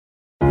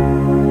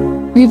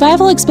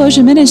Revival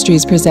Explosion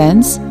Ministries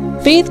presents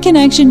Faith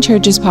Connection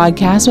Church's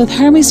podcast with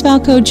Hermes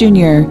Falco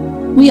Jr.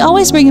 We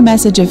always bring a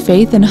message of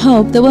faith and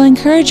hope that will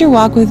encourage your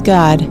walk with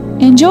God.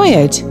 Enjoy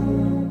it.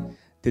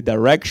 The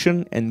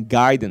direction and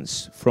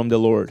guidance from the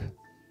Lord.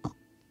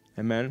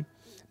 Amen.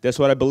 That's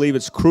what I believe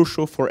is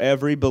crucial for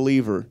every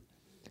believer.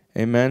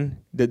 Amen.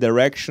 The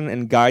direction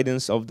and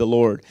guidance of the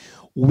Lord.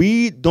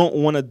 We don't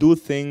want to do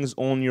things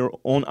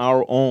on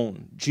our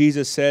own.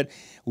 Jesus said,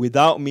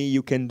 without me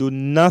you can do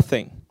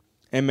nothing.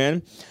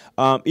 Amen.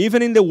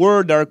 Even in the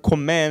Word, there are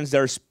commands that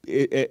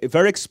are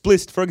very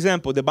explicit. For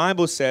example, the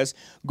Bible says,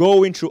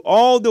 go into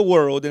all the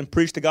world and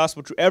preach the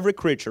gospel to every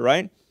creature,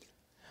 right?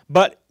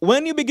 But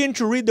when you begin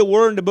to read the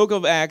Word in the book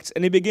of Acts,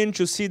 and you begin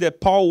to see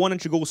that Paul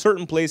wanted to go a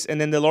certain place, and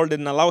then the Lord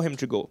didn't allow him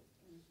to go.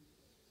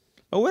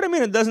 But wait a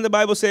minute, doesn't the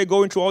Bible say,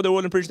 go into all the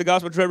world and preach the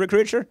gospel to every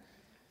creature?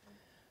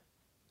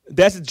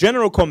 That's a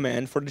general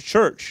command for the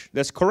church.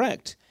 That's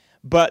correct.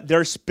 But there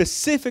are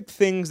specific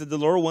things that the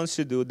Lord wants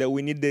to do that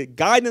we need the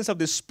guidance of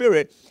the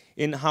Spirit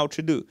in how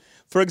to do.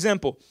 For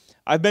example,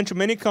 I've been to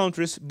many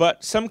countries,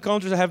 but some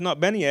countries I have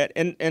not been yet,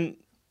 and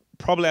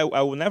probably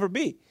I will never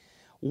be.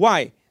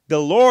 Why? The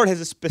Lord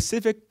has a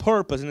specific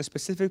purpose and a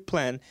specific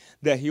plan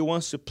that He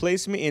wants to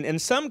place me in.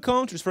 And some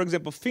countries, for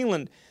example,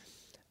 Finland,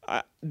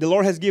 the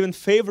Lord has given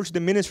favor to the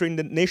ministry in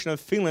the nation of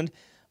Finland,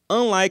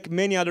 unlike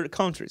many other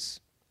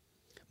countries.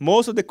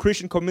 Most of the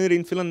Christian community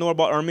in Finland know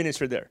about our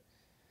ministry there.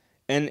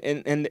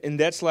 And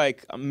that's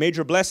like a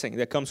major blessing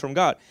that comes from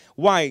God.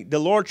 Why? The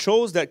Lord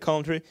chose that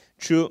country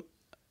to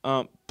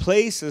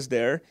place us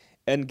there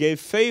and gave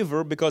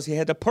favor because He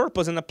had a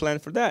purpose and a plan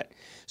for that.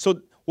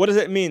 So what does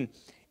that mean?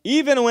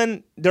 Even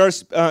when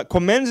there's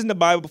commands in the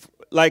Bible,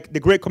 like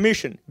the Great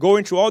Commission, go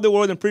into all the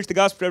world and preach the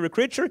gospel to every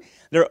creature,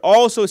 there are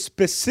also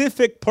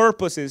specific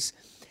purposes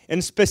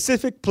and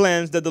specific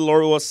plans that the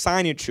Lord will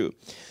assign you to.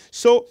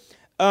 So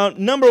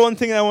number one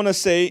thing I want to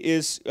say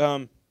is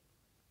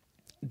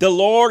the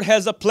Lord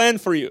has a plan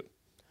for you.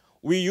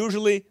 We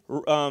usually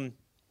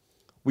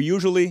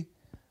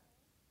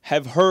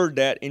have heard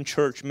that in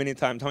church many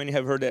times. How many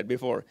have heard that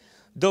before?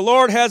 The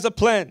Lord has a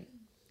plan.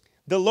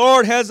 The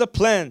Lord has a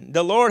plan.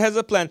 The Lord has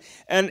a plan.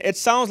 And it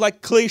sounds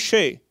like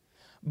cliche.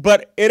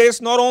 But it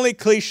is not only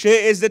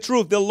cliche, it's the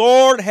truth. The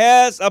Lord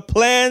has a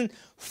plan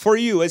for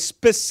you. A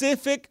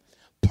specific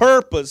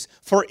purpose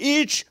for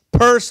each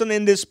person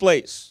in this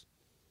place.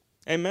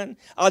 Amen.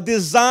 A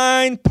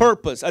design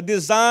purpose, a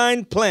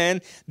design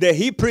plan that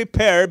He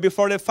prepared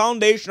before the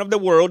foundation of the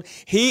world.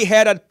 He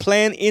had a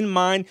plan in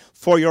mind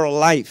for your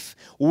life.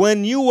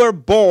 When you were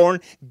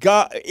born,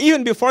 God,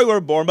 even before you were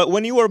born, but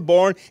when you were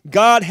born,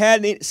 God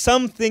had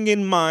something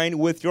in mind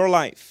with your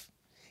life.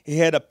 He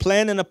had a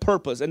plan and a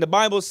purpose. And the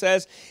Bible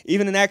says,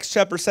 even in Acts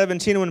chapter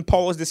 17, when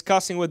Paul was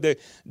discussing with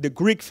the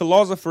Greek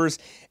philosophers,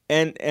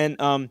 and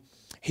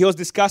he was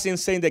discussing and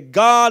saying that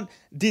God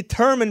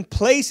determined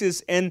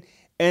places and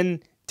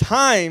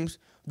times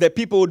that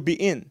people would be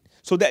in.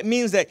 So that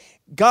means that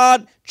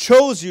God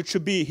chose you to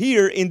be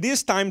here in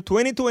this time,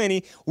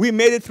 2020. We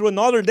made it through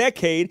another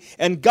decade,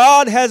 and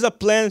God has a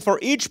plan for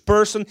each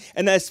person,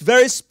 and that's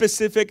very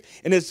specific,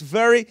 and it's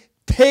very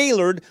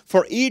tailored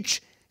for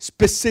each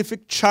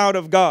specific child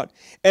of God.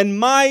 And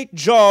my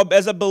job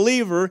as a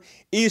believer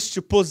is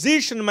to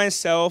position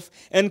myself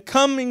and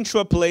come into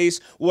a place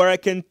where I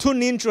can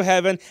tune into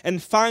heaven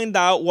and find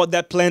out what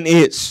that plan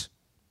is.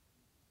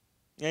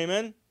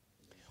 Amen?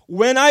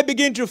 When I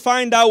begin to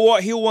find out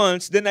what He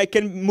wants, then I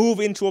can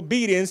move into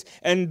obedience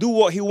and do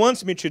what He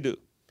wants me to do.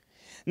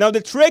 Now, the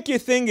tricky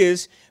thing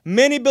is,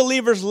 many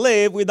believers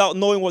live without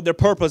knowing what their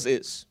purpose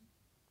is.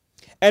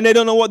 And they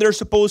don't know what they're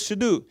supposed to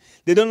do.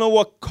 They don't know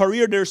what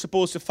career they're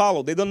supposed to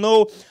follow. They don't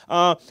know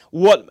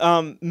what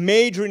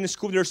major in the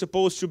school they're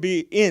supposed to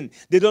be in.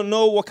 They don't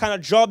know what kind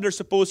of job they're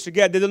supposed to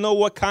get. They don't know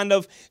what kind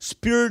of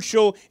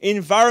spiritual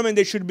environment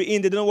they should be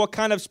in. They don't know what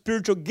kind of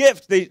spiritual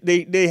gift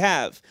they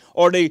have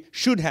or they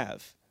should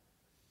have.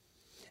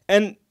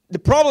 And the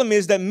problem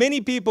is that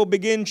many people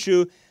begin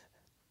to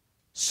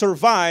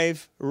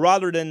survive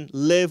rather than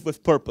live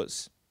with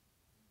purpose.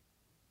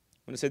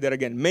 I'm going to say that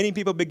again. Many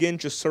people begin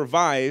to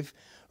survive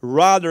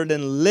rather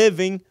than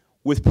living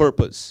with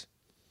purpose.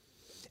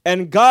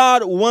 And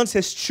God wants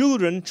His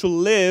children to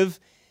live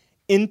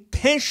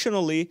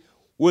intentionally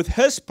with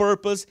His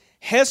purpose,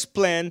 His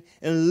plan,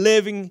 and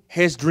living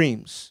His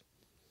dreams.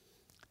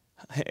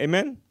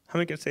 Amen? How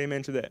many can say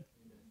amen to that?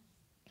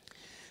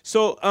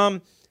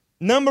 So,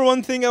 number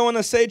one thing I want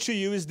to say to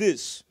you is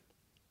this.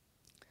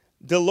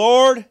 The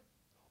Lord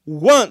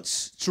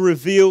wants to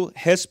reveal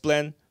His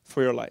plan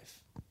for your life.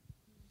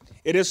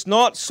 It is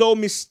not so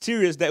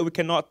mysterious that we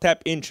cannot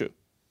tap into.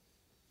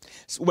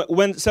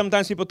 When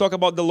sometimes people talk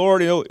about the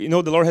Lord, you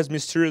know the Lord has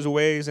mysterious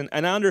ways, and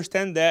I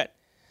understand that.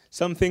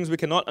 Some things we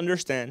cannot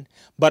understand.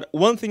 But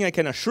one thing I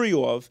can assure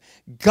you of,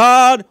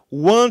 God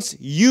wants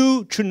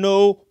you to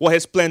know what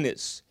His plan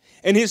is.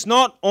 And He's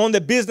not on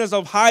the business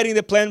of hiding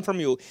the plan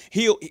from you.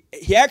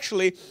 He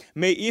actually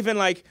may even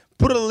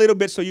put it a little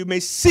bit so you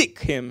may seek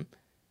Him.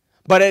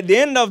 But at the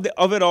end of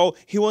it all,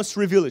 He wants to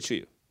reveal it to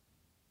you.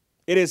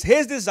 It is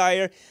His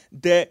desire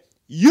that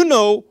you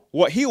know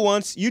what he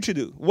wants you to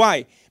do.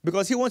 Why?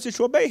 Because he wants you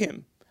to obey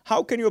him.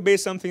 How can you obey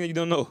something that you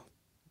don't know?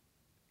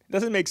 It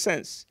doesn't make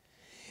sense.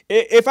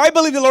 If I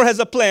believe the Lord has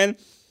a plan,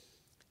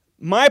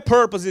 my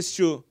purpose is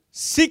to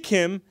seek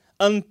him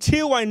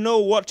until I know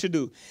what to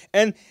do.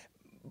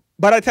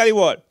 But I tell you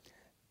what,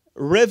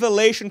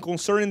 revelation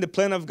concerning the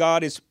plan of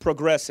God is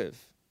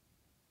progressive.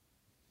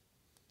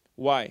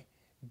 Why?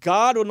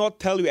 God will not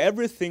tell you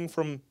everything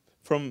from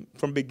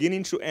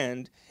beginning to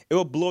end. It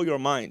will blow your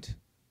mind.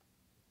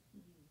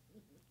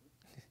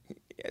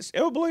 Yes,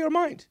 it will blow your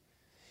mind.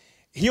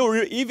 He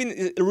will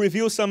even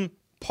reveal some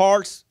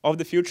parts of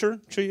the future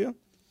to you.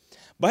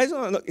 But he's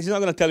not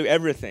going to tell you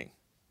everything.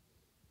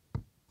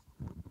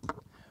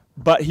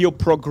 But he'll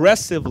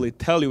progressively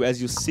tell you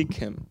as you seek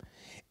him.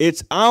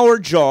 It's our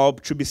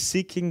job to be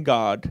seeking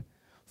God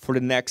for the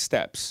next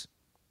steps.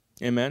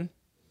 Amen?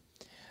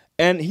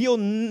 And he'll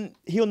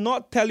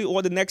not tell you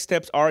what the next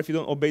steps are if you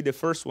don't obey the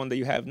first one that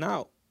you have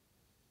now.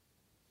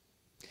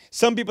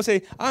 Some people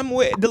say,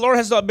 the Lord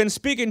has not been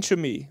speaking to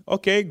me.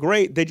 Okay,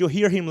 great. Did you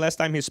hear him last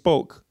time he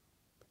spoke?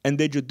 And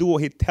did you do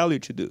what he tell you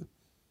to do?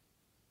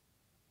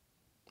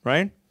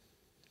 Right?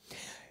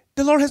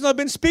 The Lord has not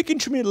been speaking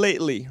to me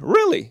lately.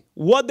 Really?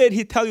 What did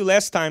he tell you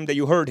last time that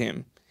you heard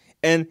him?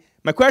 And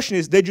my question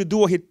is, did you do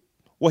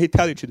what he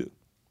tell you to do?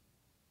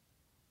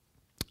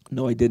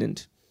 No, I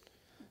didn't.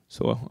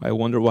 So I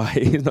wonder why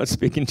he's not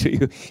speaking to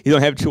you. You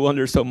don't have to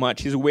wonder so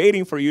much. He's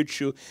waiting for you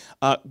to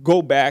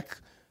go back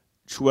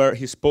to where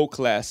he spoke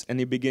last and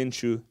you begin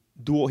to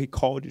do what he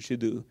called you to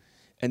do.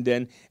 And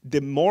then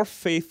the more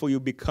faithful you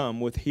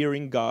become with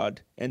hearing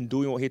God and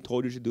doing what he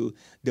told you to do,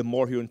 the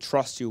more he'll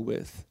entrust you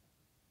with.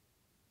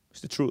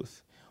 It's the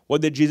truth.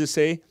 What did Jesus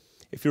say?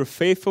 If you're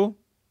faithful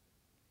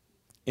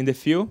in the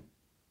few,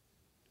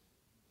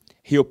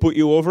 he'll put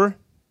you over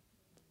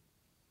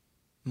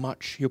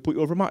much. He'll put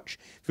you over much.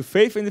 If you're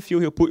faithful in the few,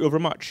 he'll put you over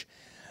much.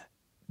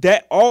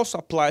 That also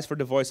applies for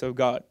the voice of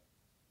God.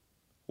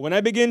 When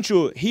I begin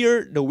to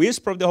hear the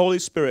whisper of the Holy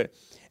Spirit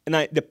and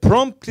the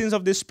promptings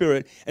of the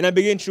Spirit, and I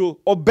begin to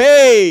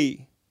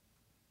obey,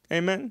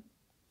 amen?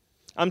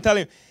 I'm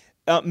telling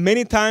you,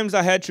 many times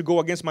I had to go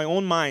against my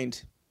own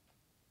mind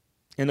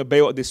and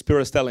obey what the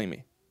Spirit is telling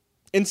me.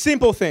 In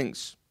simple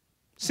things.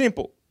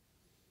 Simple.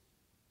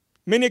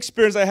 Many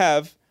experiences I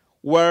have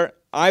where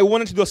I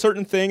wanted to do a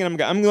certain thing,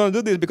 and I'm going to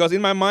do this because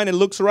in my mind it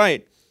looks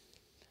right.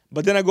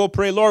 But then I go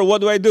pray, Lord,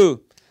 what do I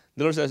do?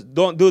 The Lord says,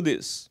 don't do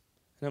this.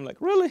 And I'm like,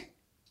 really?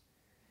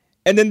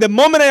 And then the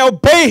moment I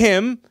obey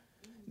him,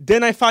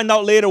 then I find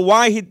out later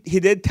why he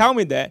did tell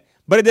me that.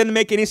 But it didn't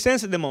make any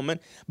sense at the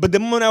moment. But the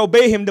moment I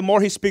obey him, the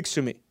more he speaks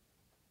to me.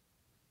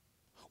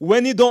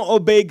 When you don't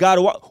obey God,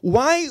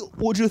 why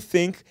would you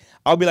think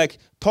I'll be like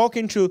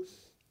talking to,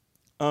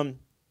 go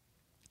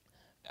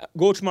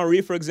to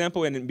Marie, for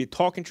example, and be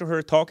talking to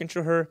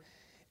her,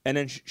 and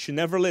then she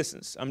never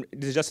listens.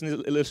 This is just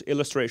an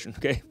illustration,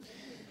 okay?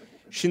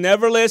 She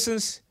never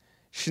listens.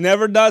 She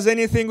never does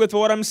anything with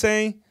what I'm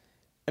saying.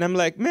 And I'm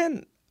like,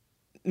 man,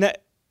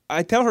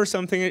 I tell her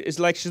something, it's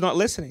like she's not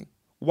listening.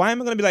 Why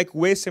am I going to be like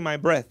wasting my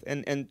breath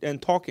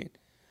and talking?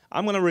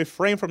 I'm going to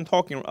refrain from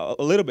talking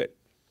a little bit.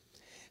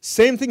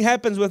 Same thing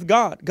happens with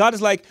God. God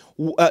is like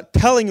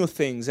telling you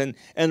things and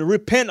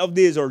repent of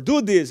this or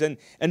do this and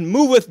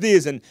move with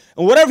this. And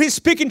whatever he's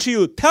speaking to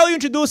you, tell you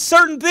to do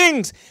certain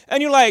things.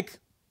 And you're like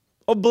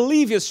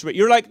oblivious to it.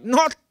 You're like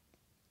not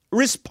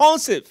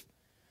responsive.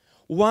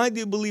 Why do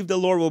you believe the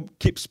Lord will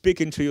keep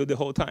speaking to you the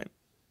whole time?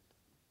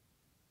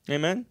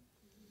 Amen?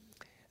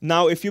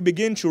 Now, if you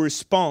begin to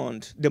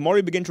respond, the more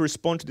you begin to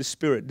respond to the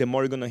Spirit, the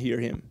more you're going to hear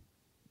him.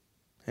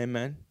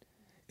 Amen?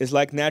 It's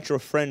like natural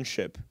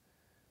friendship.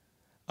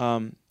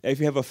 If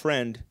you have a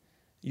friend,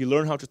 you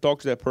learn how to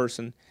talk to that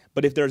person.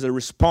 But if there's a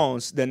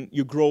response, then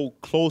you grow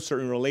closer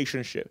in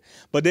relationship.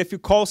 But if you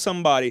call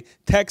somebody,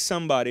 text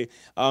somebody,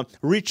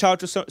 reach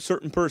out to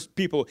certain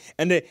people,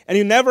 and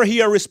you never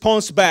hear a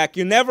response back,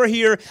 you never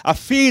hear a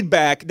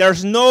feedback,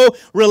 there's no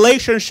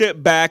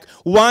relationship back,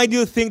 why do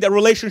you think that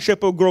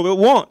relationship will grow? It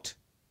won't.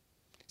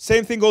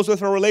 Same thing goes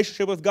with our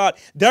relationship with God.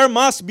 There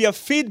must be a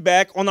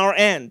feedback on our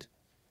end.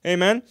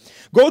 Amen?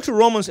 Go to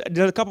Romans.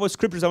 There's a couple of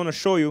scriptures I want to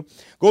show you.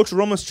 Go to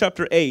Romans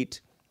chapter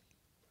 8.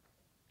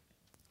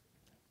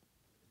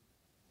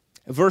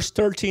 Verse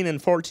 13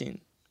 and 14.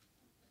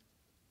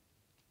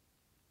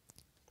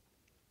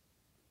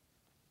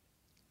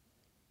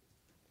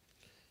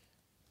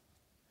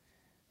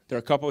 There are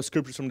a couple of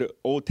scriptures from the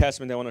Old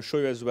Testament I want to show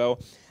you as well.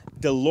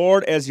 The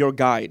Lord as your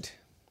guide.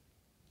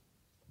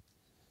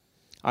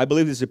 I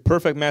believe this is a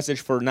perfect message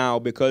for now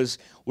because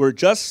we're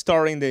just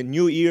starting the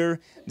new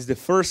year. This is the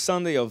first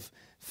Sunday of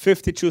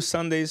 52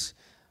 Sundays.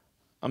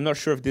 I'm not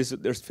sure if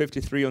there's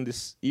 53 on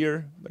this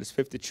year, but it's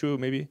 52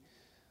 maybe.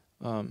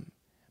 But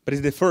it's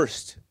the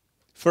first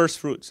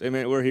fruits.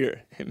 Amen. We're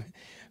here.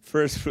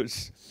 First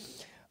fruits.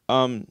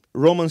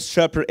 Romans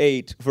chapter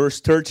 8,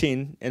 verse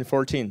 13 and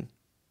 14.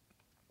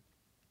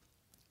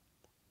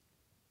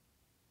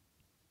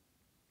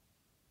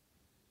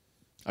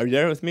 Are you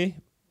there with me?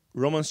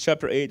 Romans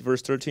chapter 8,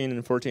 verse 13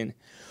 and 14.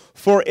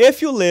 For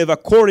if you live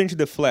according to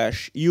the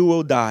flesh, you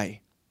will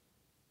die.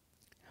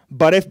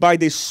 But if by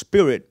the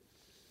Spirit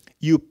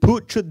you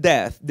put to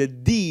death the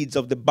deeds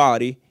of the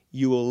body,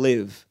 you will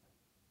live.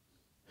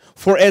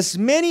 For as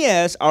many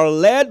as are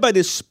led by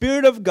the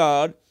Spirit of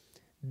God,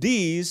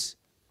 these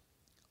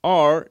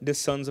are the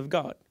sons of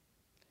God.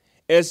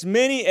 As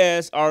many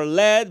as are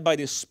led by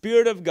the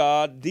Spirit of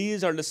God,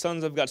 these are the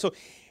sons of God. So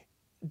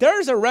there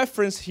is a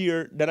reference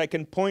here that I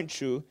can point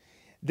to,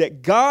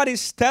 that God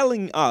is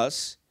telling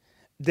us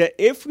that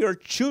if we are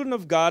children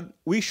of God,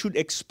 we should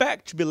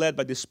expect to be led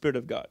by the Spirit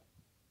of God.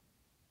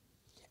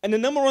 And the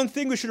number one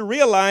thing we should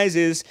realize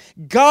is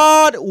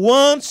God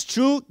wants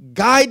to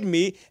guide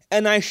me,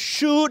 and I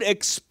should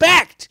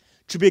expect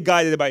to be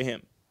guided by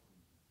Him.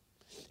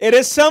 It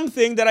is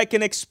something that I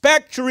can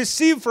expect to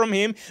receive from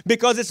Him,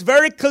 because it's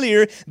very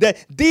clear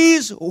that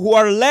these who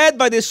are led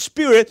by the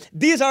Spirit,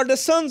 these are the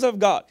sons of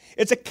God.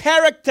 It's a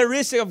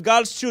characteristic of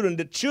God's children.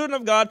 The children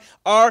of God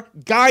are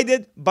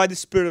guided by the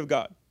Spirit of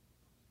God.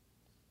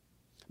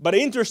 But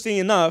interesting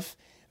enough,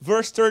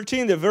 verse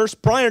 13, the verse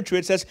prior to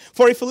it says,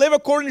 for if you live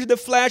according to the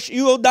flesh,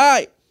 you will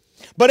die.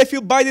 But if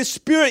you by the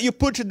Spirit you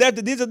put to death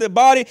the deeds of the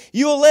body,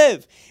 you will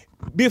live.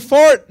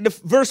 Before the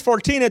verse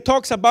 14, it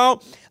talks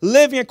about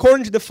living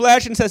according to the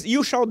flesh and says,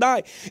 you shall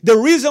die. The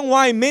reason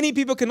why many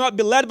people cannot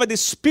be led by the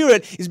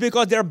Spirit is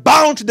because they're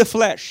bound to the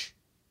flesh.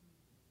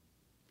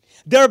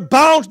 They're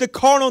bound to the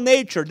carnal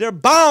nature. They're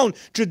bound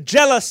to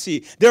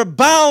jealousy. They're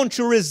bound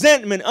to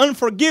resentment,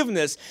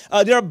 unforgiveness.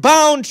 They're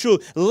bound to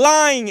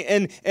lying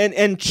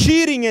and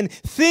cheating and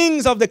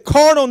things of the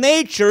carnal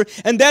nature.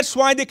 And that's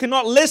why they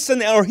cannot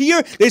listen or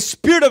hear the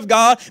Spirit of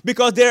God,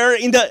 because they're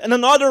in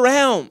another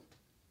realm.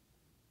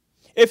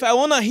 If I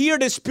want to hear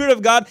the Spirit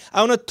of God,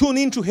 I want to tune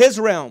into His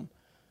realm.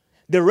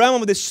 The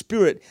realm of the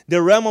Spirit,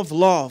 the realm of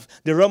love,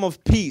 the realm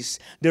of peace,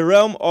 the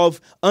realm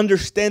of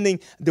understanding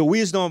the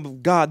wisdom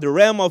of God, the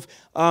realm of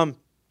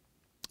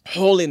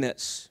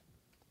holiness.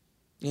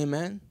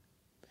 Amen.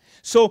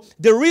 So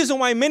the reason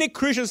why many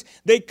Christians,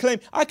 they claim,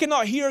 I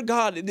cannot hear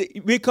God,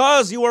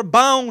 because you are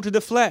bound to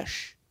the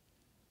flesh.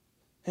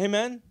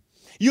 Amen.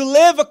 You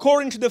live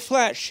according to the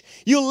flesh.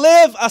 You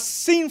live a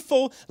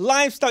sinful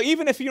lifestyle,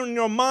 even if you're in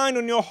your mind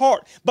and your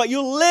heart. But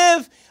you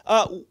live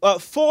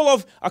full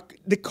of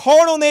the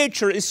carnal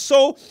nature is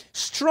so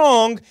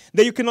strong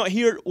that you cannot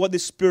hear what the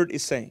Spirit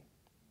is saying.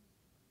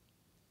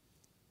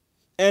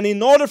 And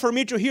in order for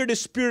me to hear the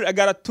Spirit, I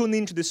got to tune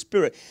into the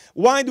Spirit.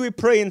 Why do we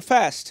pray and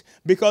fast?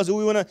 Because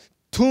we want to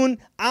tune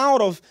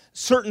out of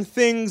certain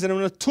things, and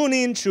we want to tune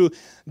into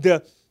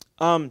the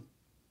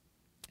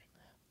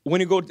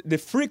when you go the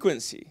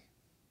frequency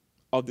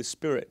of the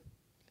Spirit.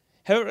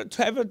 Have you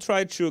ever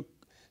tried to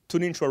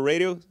tune into a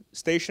radio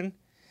station,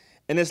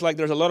 and it's like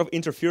there's a lot of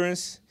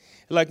interference?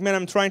 Like, man,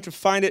 I'm trying to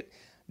find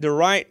the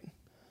right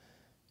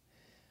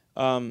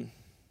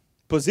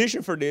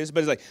position for this,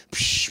 but it's like,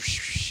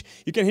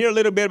 you can hear a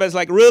little bit, but it's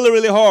like really,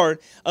 really hard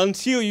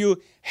until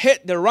you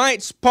hit the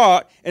right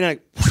spot, and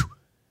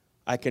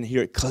I can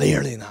hear it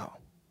clearly now.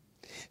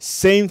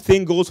 Same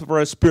thing goes for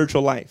our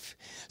spiritual life.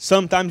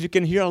 Sometimes you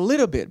can hear a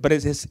little bit, but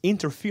it's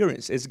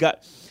interference. It's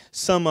got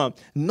some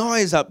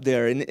noise up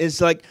there, and it's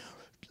like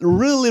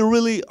really,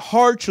 really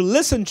hard to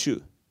listen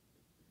to.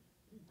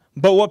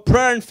 But what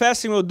prayer and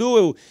fasting will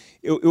do,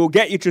 it will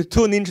get you to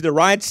tune into the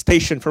right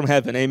station from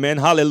heaven. Amen.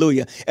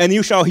 Hallelujah. And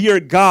you shall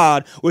hear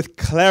God with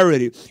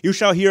clarity. You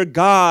shall hear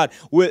God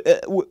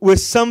with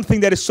something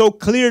that is so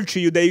clear to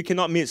you that you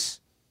cannot miss.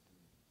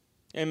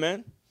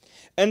 Amen.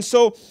 And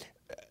so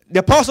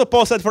the Apostle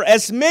Paul said, for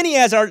as many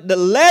as are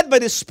led by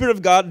the Spirit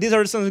of God, these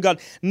are the sons of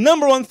God.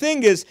 Number one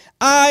thing is,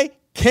 I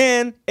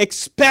can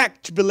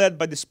expect to be led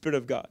by the Spirit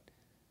of God.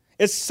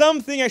 It's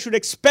something I should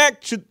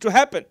expect to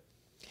happen.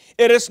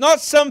 It is not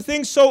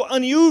something so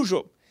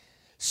unusual,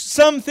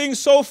 something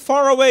so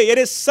far away. It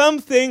is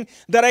something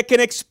that I can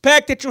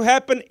expect it to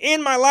happen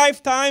in my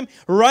lifetime.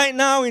 Right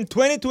now in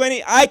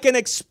 2020, I can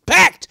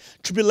expect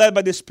to be led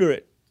by the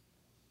Spirit.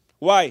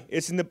 Why?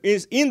 It's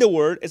in the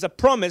Word. It's a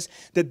promise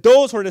that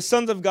those who are the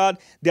sons of God,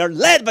 they are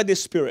led by the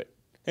Spirit.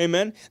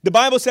 Amen. The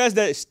Bible says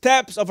that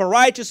steps of a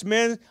righteous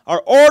man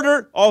are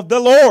ordered of the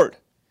Lord.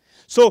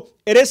 So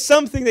it is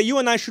something that you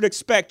and I should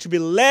expect, to be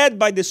led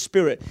by the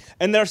Spirit.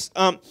 And there's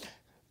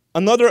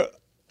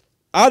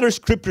other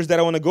scriptures that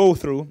I want to go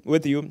through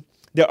with you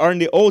that are in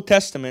the Old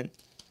Testament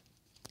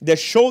that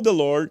show the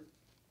Lord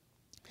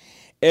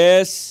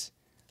as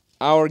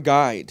our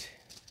guide.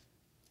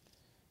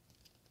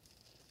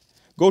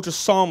 Go to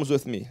Psalms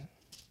with me.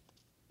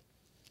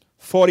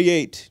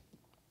 48.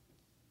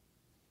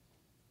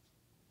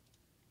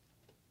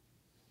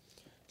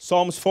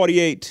 Psalms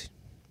 48.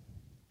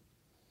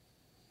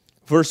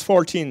 Verse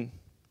 14.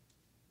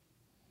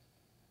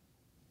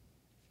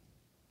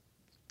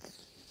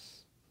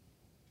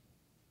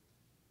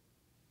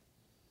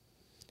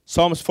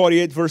 Psalms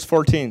 48, verse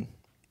 14.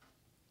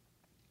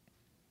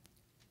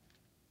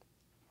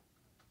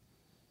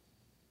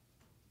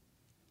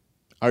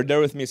 Are you there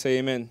with me? Say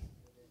amen.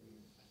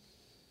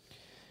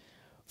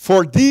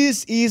 For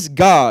this is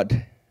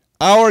God,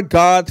 our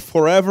God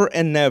forever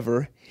and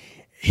ever.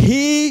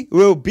 He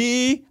will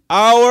be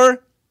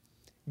our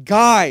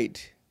guide.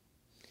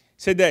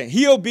 Say that.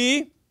 He'll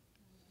be,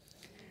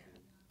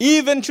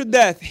 even to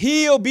death,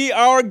 He'll be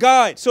our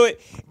guide. So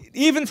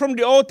even from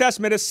the Old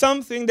Testament, it's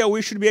something that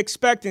we should be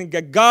expecting,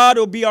 that God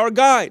will be our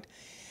guide.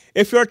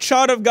 If you're a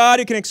child of God,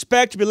 you can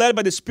expect to be led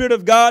by the Spirit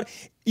of God.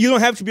 You don't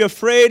have to be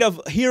afraid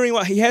of hearing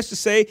what He has to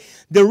say.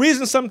 The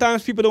reason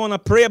sometimes people don't want to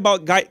pray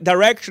about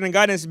direction and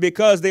guidance is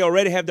because they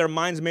already have their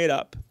minds made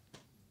up.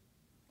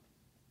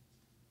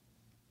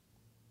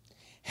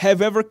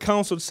 Have you ever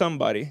counseled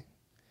somebody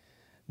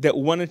that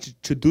wanted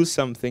to do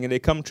something and they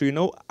come to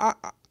you,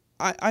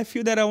 I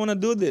feel that I want to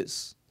do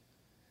this.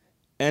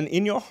 And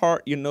in your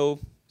heart,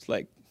 it's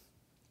like,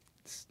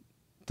 it's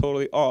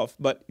totally off.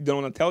 But you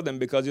don't want to tell them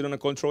because you don't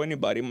want to control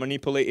anybody,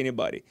 manipulate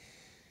anybody.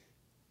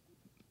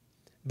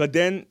 But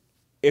then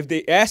if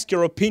they ask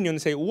your opinion,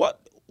 say,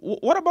 what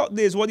about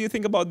this? What do you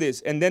think about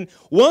this? And then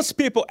once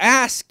people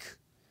ask,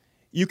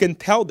 you can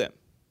tell them.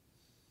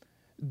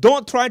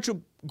 Don't try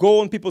to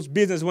go on people's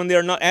business when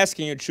they're not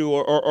asking you to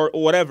or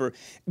whatever.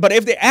 But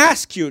if they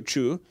ask you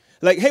to,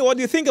 like, hey, what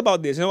do you think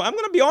about this? I'm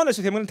going to be honest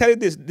with you. I'm going to tell you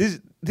this.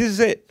 This is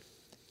it.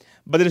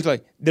 But then it's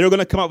like, they're going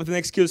to come up with an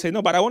excuse, say,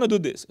 no, but I want to do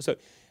this. So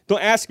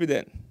don't ask me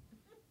then.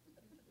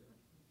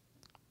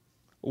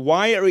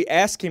 Why are you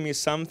asking me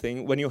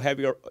something when you have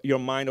your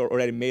mind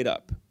already made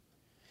up?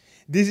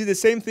 This is the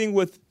same thing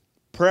with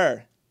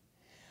prayer.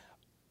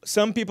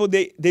 Some people,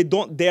 they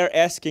don't dare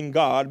asking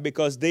God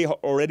because they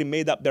already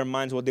made up their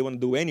minds what they want to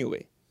do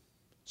anyway.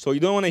 So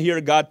you don't want to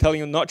hear God telling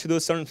you not to do a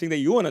certain thing that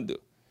you want to do.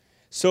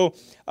 So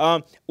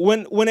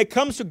when it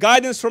comes to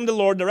guidance from the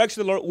Lord,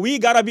 direction of the Lord, we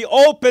got to be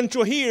open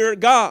to hear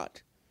God.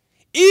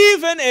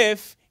 Even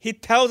if He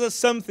tells us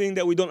something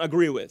that we don't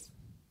agree with.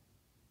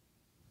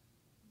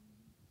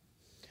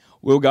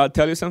 Will God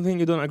tell you something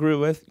you don't agree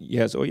with?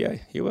 Yes, oh yeah,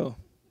 He will.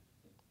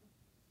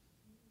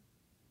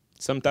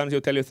 Sometimes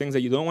He'll tell you things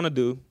that you don't want to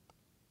do.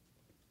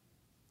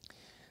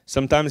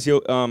 Sometimes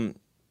He'll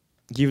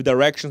give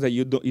directions that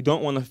you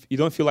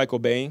don't feel like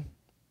obeying,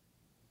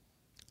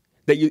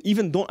 that you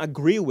even don't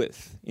agree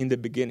with in the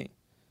beginning.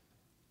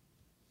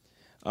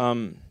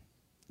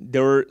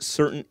 There were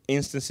certain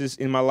instances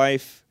in my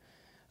life,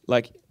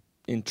 like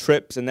in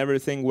trips and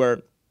everything,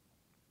 where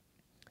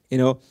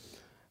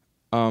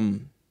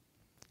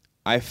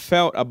I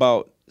felt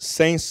about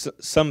saying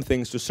some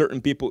things to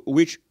certain people,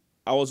 which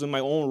I was in my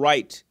own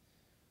right.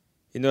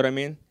 You know what I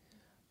mean?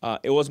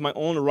 It was my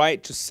own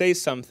right to say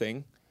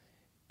something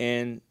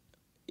and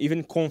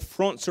even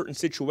confront certain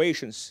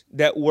situations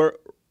that were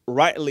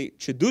rightly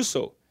to do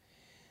so.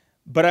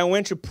 But I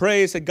went to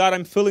pray and said, God,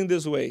 I'm feeling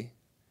this way.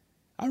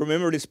 I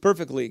remember this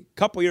perfectly. A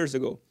couple years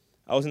ago,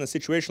 I was in a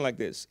situation like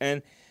this.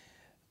 And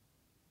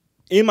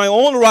in my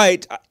own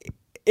right,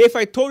 if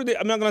I told you,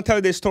 I'm not going to tell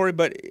you this story,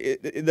 but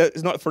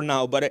it's not for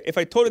now. But if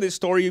I told you this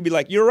story, you'd be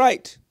like, you're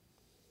right.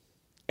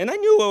 And I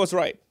knew I was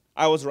right.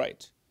 I was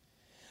right.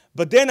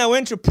 But then I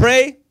went to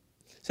pray,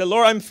 said,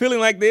 Lord, I'm feeling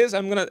like this.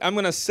 I'm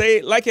gonna say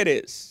it like it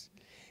is.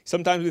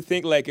 Sometimes we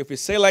think like if we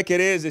say like it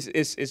is,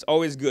 it's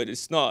always good.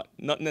 It's not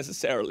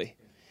necessarily.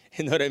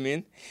 You know what I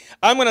mean?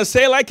 I'm gonna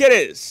say like it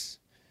is,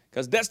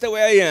 because that's the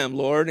way I am,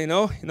 Lord.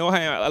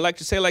 I like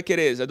to say like it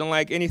is. I don't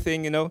like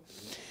anything, And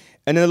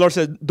then the Lord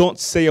said, don't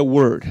say a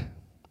word.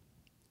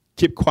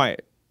 Keep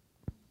quiet.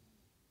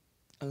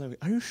 I'm like,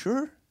 are you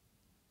sure?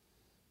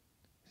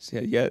 He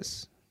said,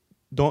 yes.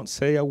 Don't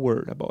say a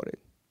word about it.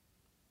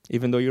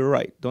 Even though you're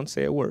right, don't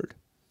say a word.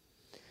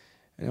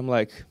 And I'm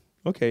like,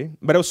 okay.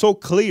 But it was so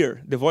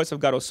clear. The voice of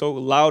God was so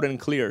loud and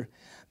clear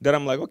that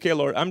I'm like, okay,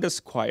 Lord, I'm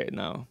just quiet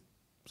now.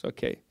 It's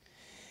okay.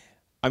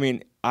 I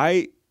mean,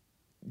 I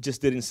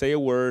just didn't say a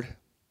word.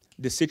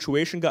 The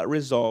situation got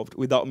resolved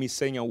without me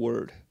saying a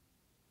word.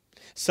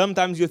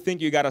 Sometimes you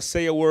think you got to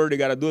say a word, you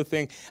got to do a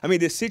thing. I mean,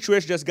 the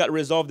situation just got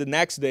resolved the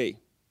next day.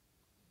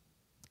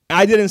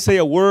 I didn't say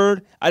a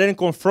word. I didn't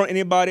confront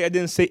anybody. I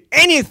didn't say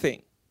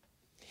anything.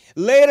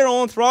 Later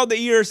on, throughout the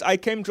years, I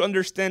came to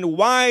understand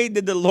why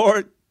did the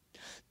Lord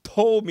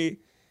tell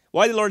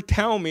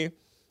me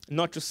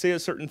not to say a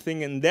certain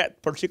thing in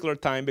that particular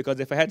time, because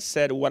if I had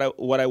said what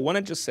I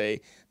wanted to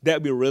say, that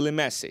would be really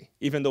messy,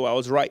 even though I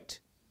was right.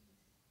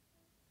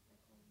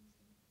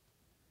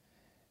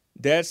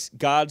 That's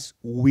God's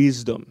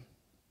wisdom.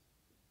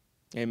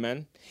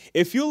 Amen.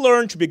 If you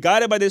learn to be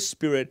guided by the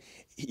Spirit,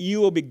 you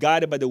will be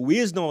guided by the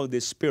wisdom of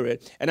the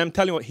Spirit. And I'm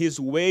telling you, He's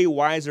way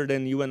wiser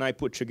than you and I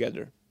put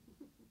together.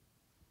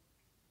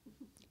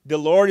 The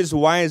Lord is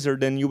wiser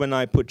than you and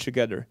I put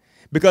together.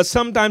 Because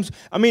sometimes,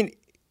 I mean,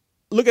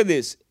 look at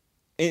this.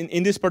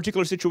 In this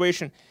particular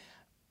situation,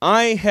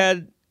 I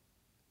have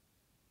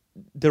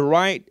the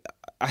right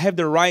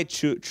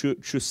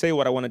to say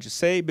what I wanted to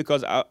say,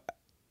 because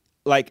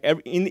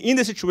in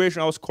the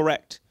situation I was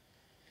correct.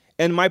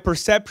 And my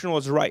perception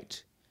was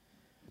right.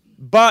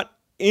 But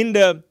in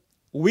the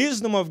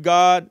wisdom of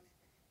God,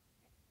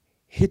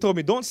 He told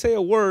me, don't say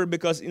a word,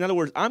 because, in other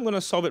words, I'm going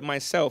to solve it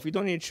myself. You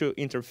don't need to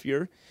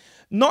interfere.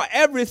 Not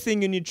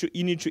everything you need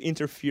to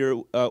interfere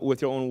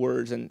with your own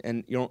words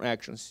and your own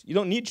actions. You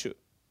don't need to.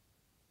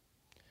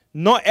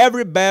 Not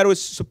every battle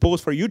is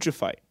supposed for you to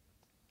fight.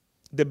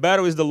 The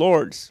battle is the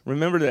Lord's.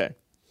 Remember that.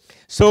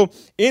 So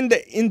in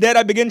that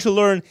I begin to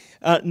learn,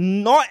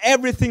 not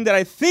everything that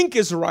I think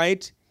is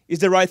right is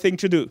the right thing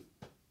to do.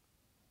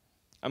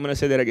 I'm going to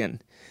say that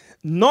again.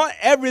 Not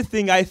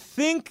everything I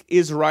think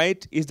is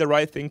right is the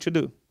right thing to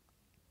do.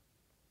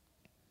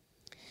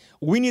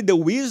 We need the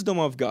wisdom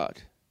of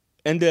God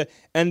and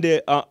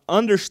the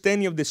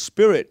understanding of the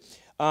Spirit.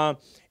 And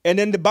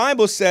then the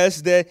Bible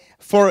says that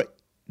for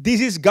this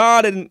is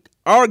God and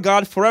our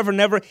God forever and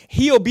ever.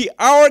 He'll be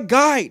our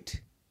guide.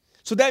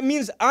 So that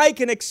means I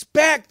can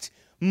expect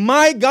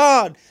my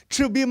God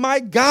to be my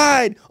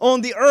guide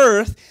on the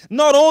earth,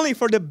 not only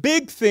for the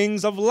big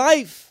things of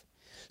life.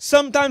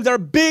 Sometimes there are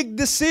big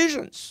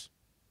decisions.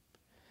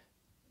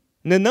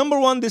 And the number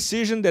one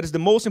decision that is the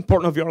most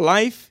important of your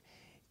life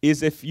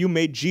is if you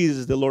made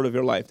Jesus the Lord of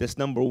your life. That's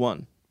number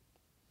one.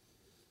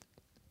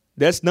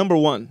 That's number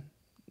one.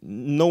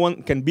 No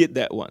one can beat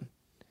that one.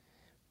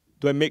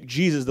 Do I make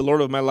Jesus the Lord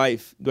of my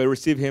life? Do I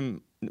receive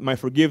Him, my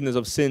forgiveness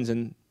of sins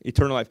and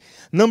eternal life?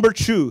 Number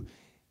two,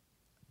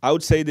 I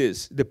would say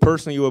this, the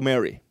person you will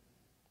marry.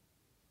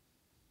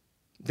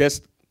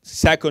 That's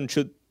second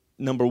to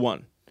number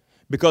one.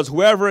 Because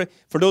whoever,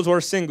 for those who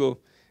are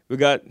single,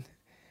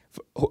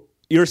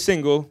 you're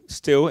single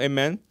still,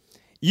 amen.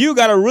 You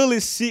got to really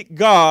seek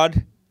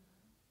God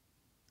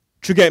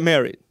to get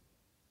married.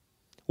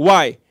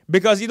 Why?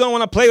 Because you don't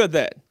want to play with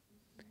that.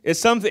 It's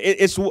something.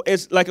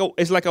 It's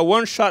like a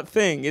one-shot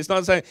thing. It's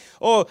not saying,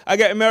 oh, I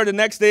get married the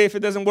next day. If it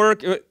doesn't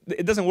work,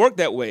 it doesn't work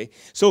that way.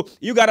 So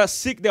you gotta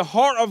seek the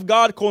heart of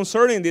God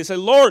concerning this. Say,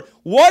 Lord,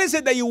 what is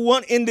it that you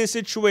want in this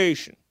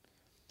situation?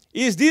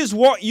 Is this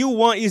what you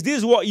want? Is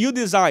this what you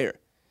desire?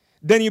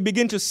 Then you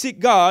begin to seek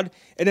God,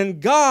 and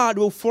then God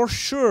will for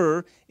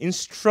sure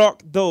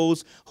instruct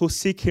those who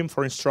seek Him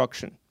for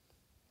instruction.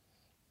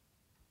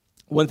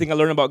 One thing I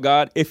learned about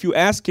God: if you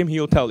ask Him,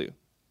 He'll tell you.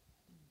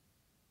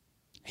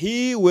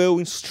 He will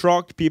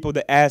instruct people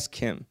that ask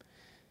Him.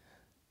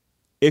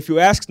 If you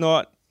ask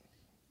not,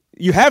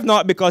 you have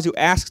not because you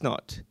ask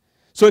not.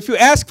 So if you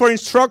ask for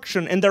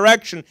instruction and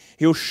direction,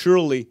 He'll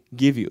surely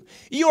give you.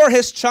 You are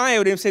His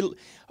child, and say,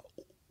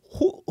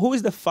 who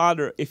is the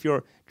father if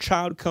your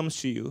child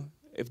comes to you,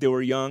 if they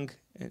were young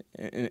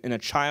and a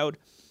child,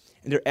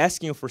 and they're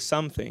asking you for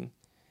something,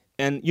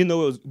 and you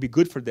know it would be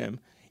good for them,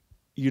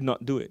 you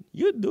not do it.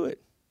 You do it.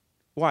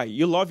 Why?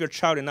 You love your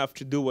child enough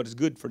to do what is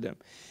good for them.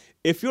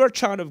 If you're a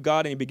child of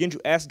God and you begin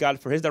to ask God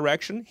for His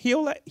direction,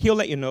 He'll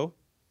let you know.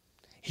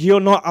 He'll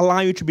not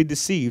allow you to be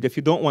deceived if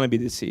you don't want to be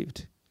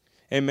deceived.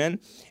 Amen?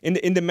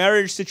 In the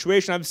marriage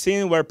situation, I've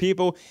seen where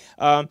people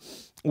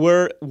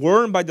were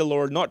warned by the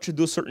Lord not to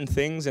do certain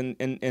things,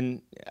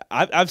 and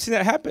I've seen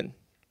that happen.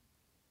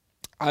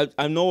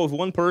 I know of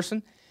one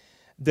person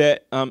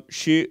that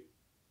she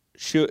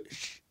said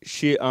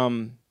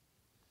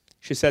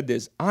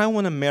this: I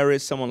want to marry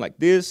someone like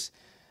this,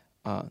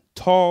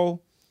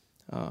 tall,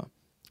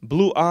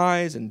 blue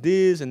eyes, and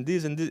this, and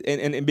this, and this,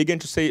 and began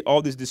to say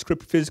all these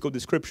physical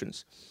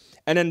descriptions.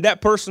 And then that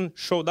person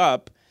showed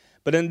up,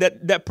 but then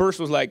that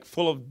person was like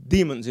full of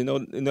demons, you know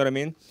what I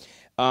mean?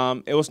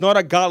 It was not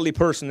a godly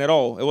person at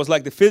all. It was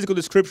like the physical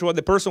description, what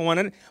the person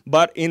wanted,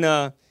 but in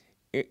a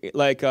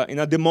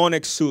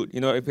demonic suit,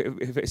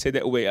 if I say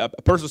that way. A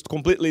person was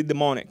completely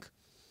demonic.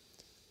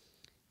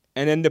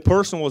 And then the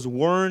person was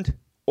warned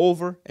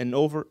over and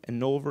over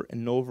and over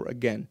and over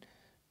again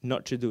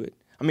not to do it.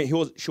 I mean,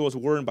 she was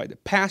warned by the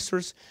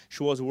pastors.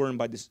 She was warned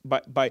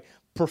by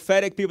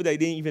prophetic people that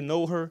didn't even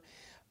know her.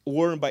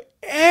 Warned by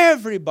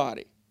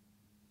everybody.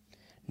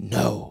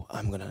 No,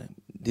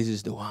 this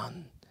is the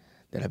one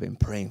that I've been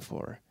praying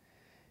for.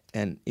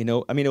 And, it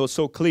was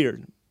so clear.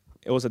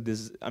 It was I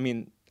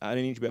didn't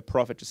need to be a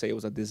prophet to say it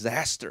was a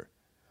disaster.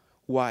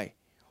 Why?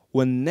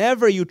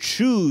 Whenever you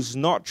choose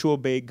not to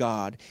obey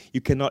God,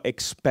 you cannot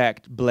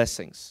expect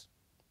blessings.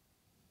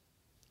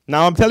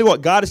 Now, I'm telling you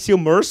what, God is still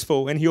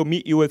merciful, and He'll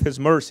meet you with His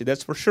mercy,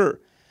 that's for sure.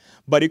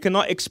 But you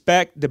cannot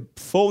expect the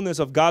fullness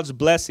of God's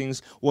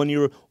blessings when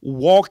you're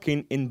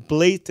walking in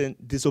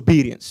blatant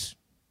disobedience.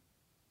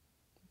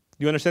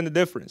 Do you understand the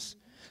difference?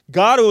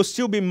 God will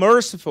still be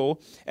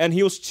merciful, and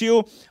He'll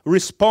still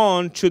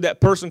respond to that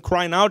person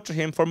crying out to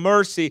Him for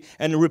mercy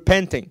and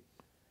repenting.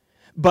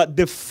 But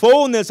the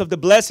fullness of the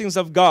blessings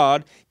of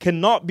God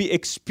cannot be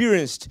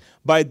experienced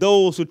by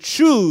those who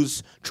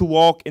choose to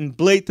walk in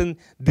blatant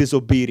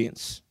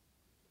disobedience.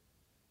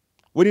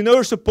 When you know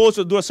you're supposed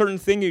to do a certain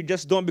thing, you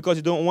just don't because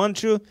you don't want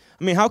to.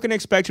 How can you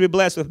expect to be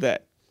blessed with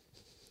that?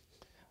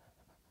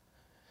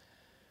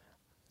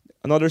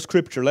 Another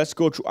scripture. Let's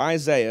go to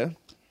Isaiah.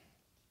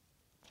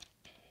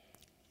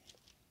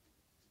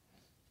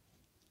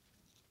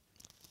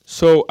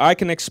 So I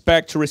can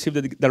expect to receive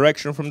the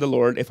direction from the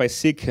Lord if I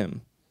seek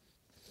Him.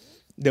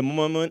 The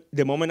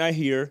moment I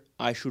hear,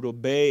 I should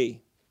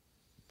obey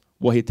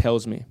what He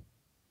tells me.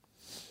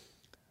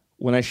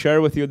 When I share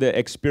with you the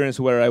experience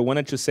where I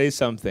wanted to say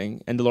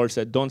something and the Lord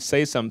said, don't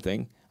say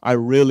something, I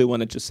really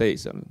wanted to say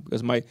something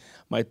because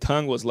my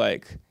tongue was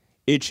like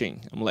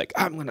itching. I'm like,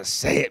 I'm going to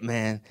say it,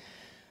 man.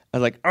 I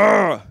was like,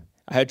 ugh.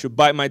 I had to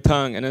bite my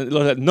tongue. And then the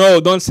Lord said,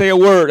 no, don't say a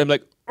word. I'm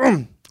like,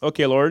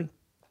 okay, Lord,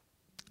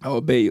 I'll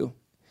obey you.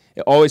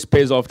 It always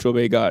pays off to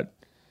obey God.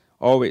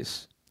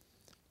 Always.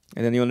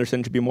 And then you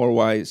understand to be more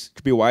wise,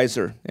 to be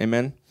wiser.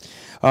 Amen.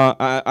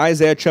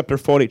 Isaiah chapter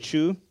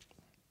 42,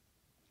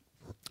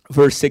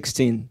 verse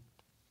 16.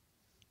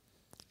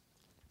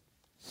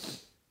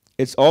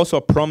 It's also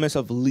a promise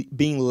of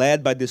being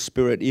led by the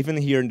Spirit, even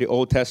here in the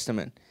Old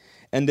Testament.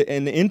 And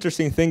the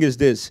interesting thing is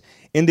this.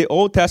 In the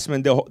Old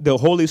Testament, the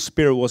Holy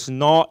Spirit was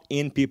not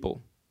in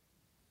people.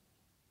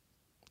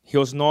 He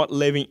was not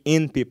living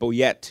in people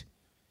yet.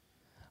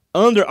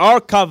 Under our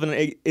covenant,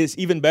 it is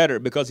even better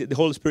because the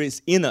Holy Spirit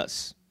is in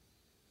us.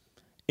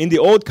 In the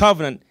Old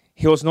Covenant,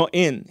 He was not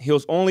in. He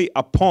was only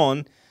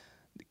upon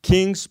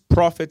kings,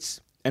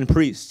 prophets, and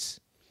priests.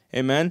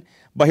 Amen?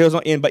 But He was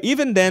not in. But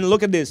even then,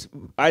 look at this.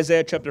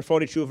 Isaiah chapter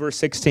 42, verse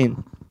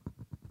 16.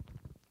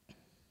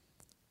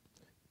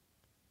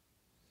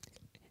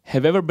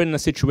 Have you ever been in a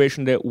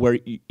situation where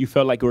you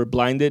felt like you were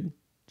blinded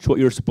to what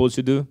you were supposed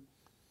to do?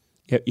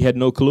 You had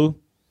no clue?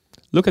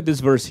 Look at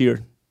this verse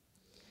here.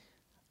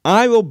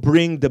 I will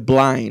bring the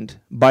blind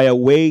by a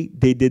way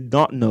they did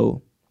not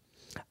know.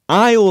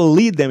 I will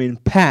lead them in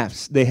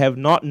paths they have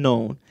not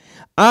known.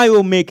 I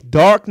will make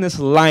darkness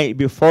light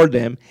before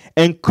them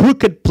and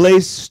crooked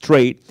place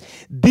straight.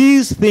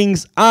 These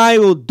things I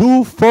will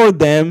do for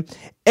them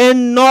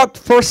and not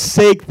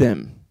forsake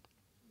them.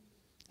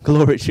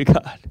 Glory to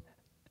God.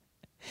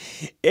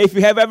 If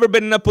you have ever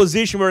been in a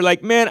position where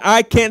like, man,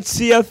 I can't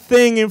see a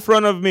thing in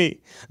front of me.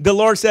 The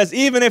Lord says,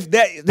 even if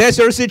that's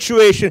your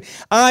situation,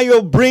 I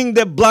will bring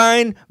the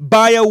blind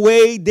by a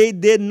way they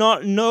did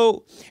not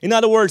know. In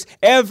other words,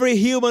 every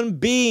human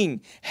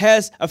being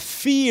has a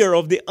fear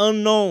of the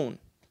unknown.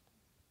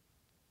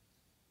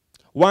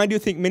 Why do you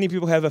think many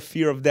people have a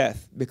fear of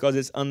death? Because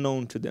it's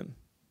unknown to them.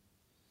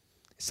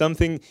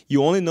 Something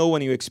you only know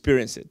when you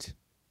experience it,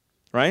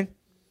 right?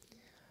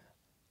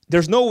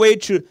 There's no way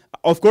to,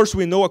 of course,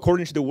 we know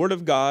according to the Word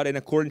of God and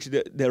according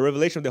to the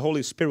revelation of the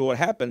Holy Spirit, what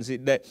happens is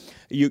that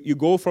you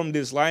go from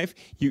this life,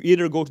 you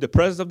either go to the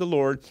presence of the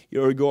Lord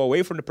or you go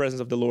away from the presence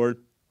of the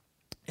Lord,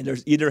 and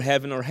there's either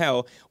heaven or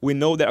hell. We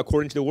know that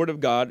according to the Word of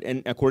God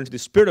and according to the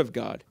Spirit of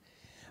God.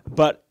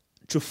 But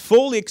to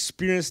fully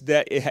experience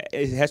that,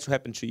 it has to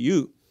happen to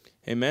you.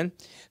 Amen?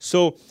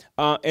 So,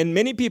 and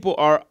many people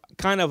are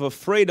kind of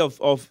afraid of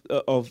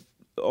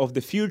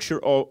the future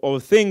or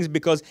things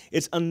because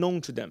it's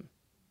unknown to them.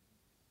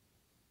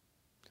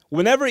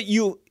 Whenever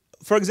you,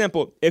 for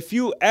example, if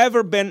you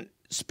ever been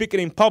speaking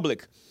in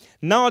public,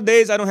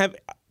 nowadays I don't have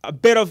a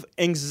bit of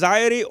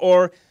anxiety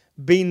or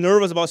being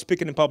nervous about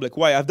speaking in public.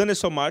 Why? I've done it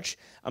so much.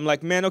 I'm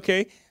like, man,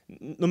 okay,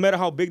 no matter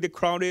how big the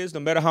crowd is, no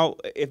matter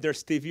if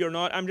there's TV or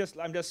not, I'm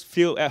just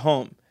feel at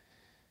home.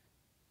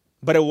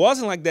 But it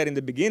wasn't like that in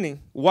the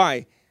beginning.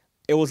 Why?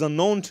 It was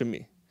unknown to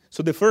me.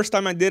 So the first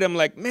time I did, I'm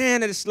like,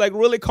 man, it's like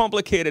really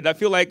complicated. I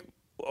feel like,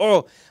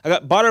 oh, I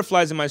got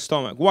butterflies in my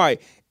stomach. Why?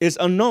 It's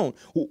unknown.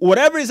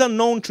 Whatever is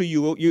unknown to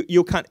you,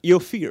 you'll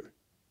fear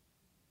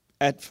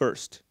at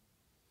first.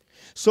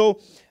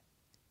 So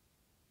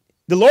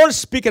the Lord is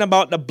speaking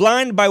about the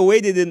blind by way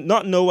they did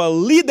not know. I'll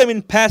lead them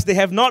in paths they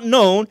have not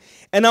known,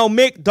 and I'll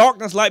make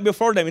darkness light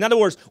before them. In other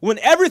words, when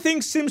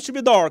everything seems to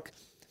be dark,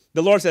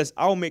 the Lord says,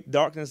 I'll make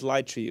darkness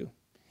light to you.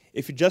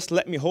 If you just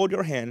let me hold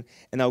your hand,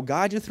 and I'll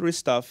guide you through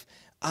stuff,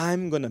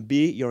 I'm going to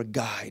be your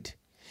guide.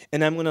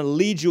 And I'm going to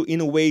lead you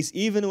in ways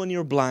even when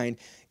you're blind.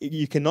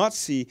 You cannot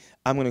see.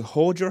 I'm going to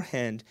hold your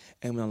hand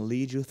and I'm going to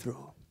lead you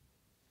through.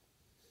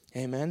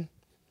 Amen.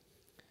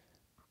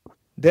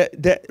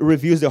 That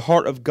reveals the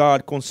heart of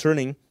God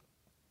concerning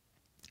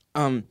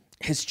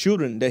His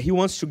children, that He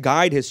wants to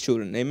guide His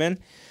children. Amen.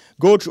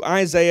 Go to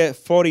Isaiah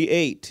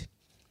 48.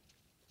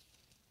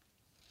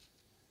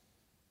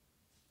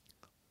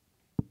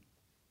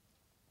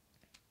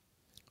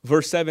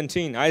 Verse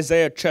 17.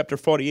 Isaiah chapter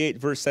 48,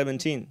 verse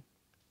 17.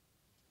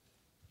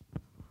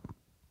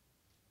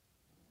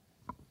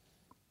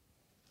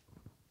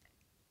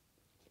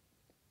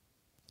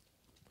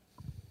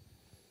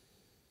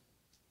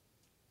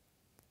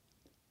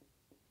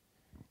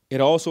 It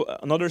also,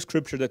 another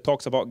scripture that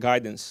talks about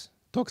guidance,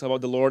 talks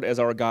about the Lord as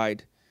our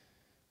guide.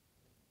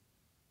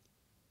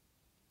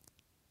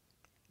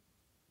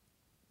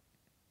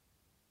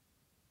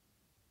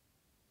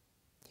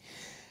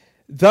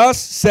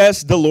 Thus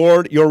says the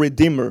Lord your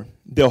Redeemer,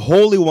 the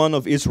Holy One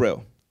of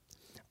Israel.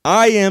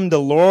 I am the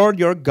Lord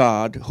your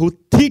God who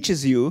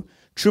teaches you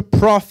to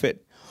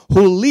profit,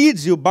 who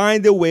leads you by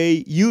the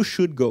way you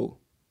should go.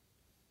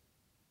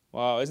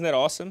 Wow, isn't that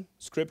awesome?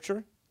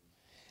 Scripture.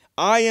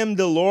 I am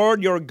the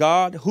Lord your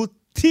God who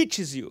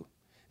teaches you.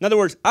 In other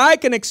words, I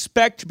can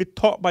expect to be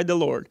taught by the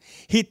Lord.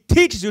 He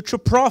teaches you to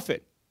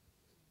profit.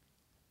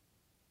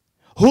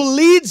 Who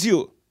leads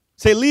you?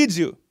 Say, leads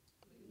you.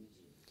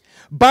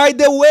 By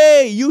the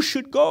way you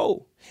should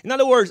go. In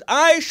other words,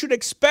 I should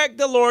expect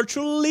the Lord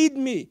to lead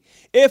me.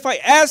 If I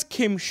ask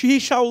Him, He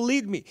shall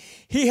lead me.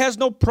 He has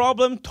no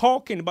problem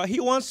talking, but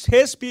He wants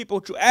His people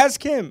to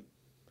ask Him.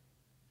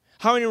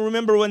 How many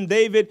remember when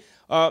David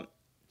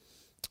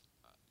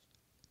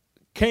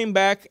came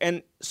back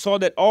and saw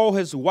that all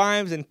his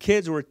wives and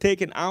kids were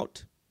taken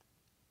out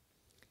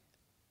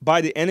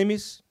by the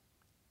enemies.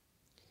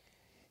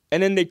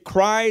 And then they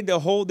cried the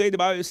whole day.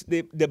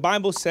 The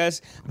Bible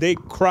says they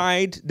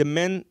cried, the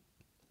men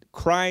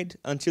cried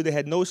until they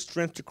had no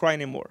strength to cry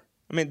anymore.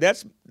 I mean,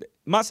 that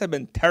must have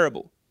been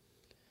terrible.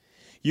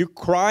 You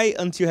cry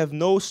until you have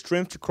no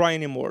strength to cry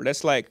anymore.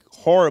 That's like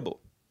horrible.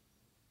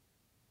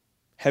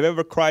 Have you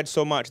ever cried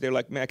so much? They're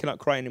like, man, I cannot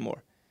cry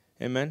anymore.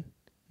 Amen?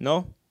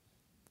 No?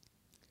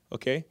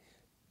 Okay.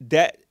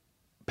 That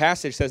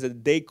passage says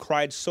that they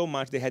cried so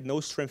much they had no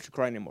strength to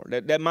cry anymore.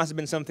 That must have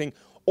been something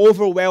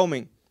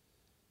overwhelming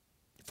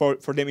for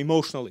them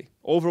emotionally.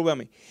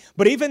 Overwhelming.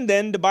 But even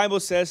then, the Bible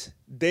says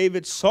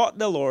David sought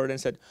the Lord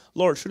and said,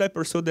 Lord, should I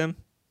pursue them?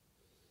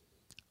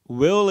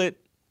 Will it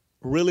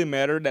really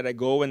matter that I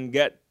go and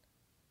get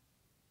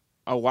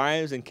our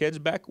wives and kids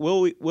back?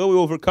 Will we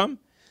overcome?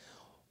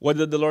 What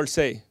did the Lord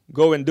say?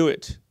 Go and do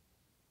it.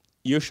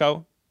 You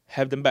shall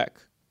have them back.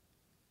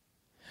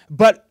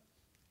 But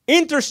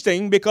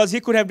interesting, because he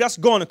could have just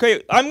gone,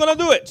 okay, I'm going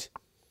to do it.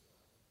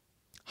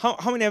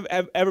 How many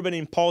have ever been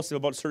impulsive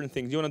about certain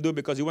things? You want to do it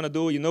because you want to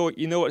do, you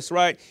know what's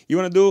right. You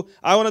want to do,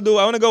 I want to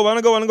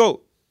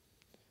go.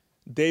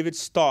 David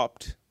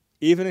stopped,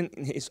 even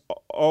in his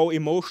all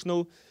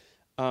emotional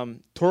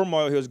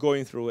turmoil he was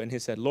going through, and he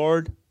said,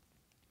 Lord,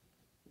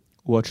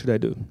 what should I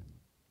do?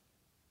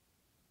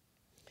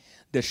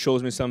 That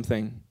shows me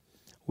something.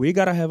 We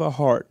got to have a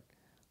heart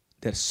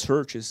that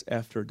searches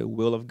after the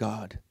will of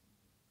God.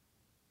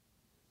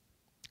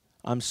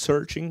 I'm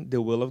searching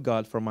the will of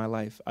God for my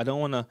life. I don't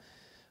want to,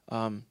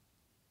 I'm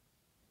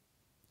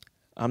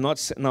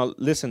not, now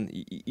listen,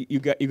 you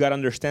got to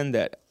understand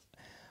that.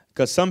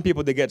 Because some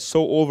people, they get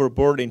so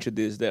overboard into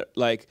this that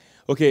like,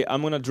 okay,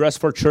 I'm going to dress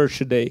for church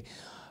today.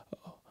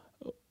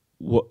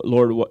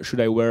 Lord, what should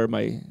I wear?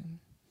 My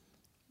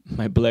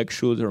black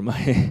shoes or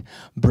my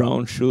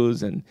brown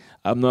shoes, and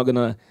I'm not going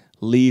to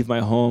leave my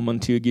home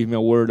until you give me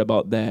a word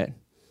about that.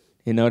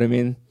 You know what I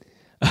mean?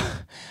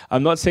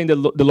 I'm not saying that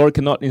the Lord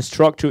cannot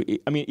instruct you,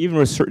 I mean, even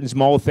with certain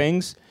small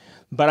things,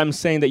 but I'm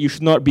saying that you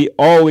should not be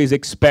always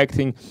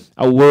expecting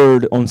a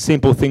word on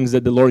simple things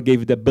that the Lord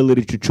gave you the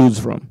ability to choose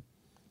from.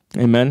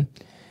 Amen?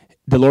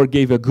 The Lord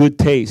gave you a good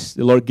taste.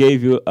 The Lord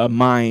gave you a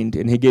mind,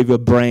 and He gave you a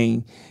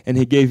brain, and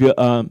He gave you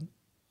a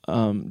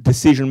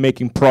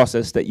decision-making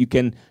process that you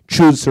can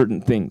choose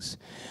certain things.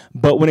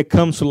 But when it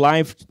comes to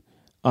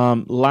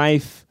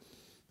life-altering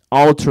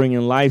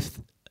and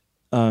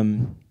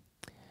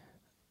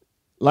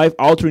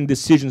life-altering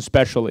decisions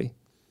especially,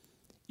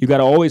 you got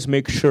to always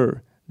make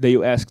sure that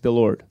you ask the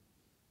Lord.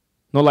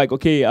 Not like,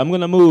 okay, I'm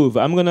going to move,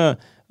 I'm going to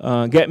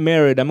get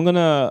married, I'm going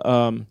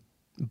to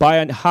buy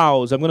a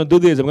house, I'm going to do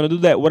this, I'm going to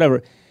do that,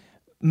 whatever.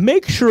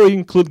 Make sure you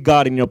include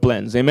God in your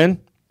plans,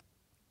 amen?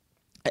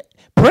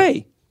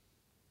 Pray.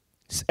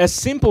 As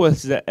simple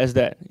as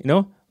that, you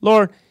know?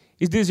 Lord,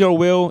 is this your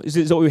will? Is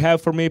this what you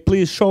have for me?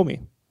 Please show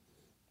me.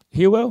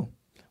 He will.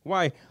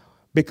 Why?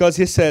 Because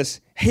He says,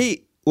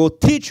 He will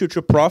teach you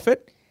to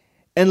profit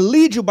and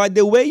lead you by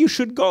the way you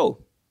should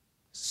go.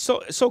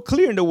 So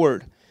clear in the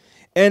Word.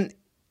 And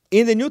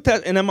in the New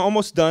Testament, and I'm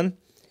almost done.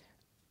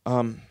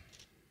 I'm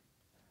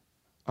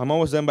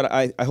almost done, but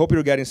I hope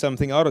you're getting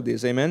something out of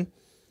this. Amen?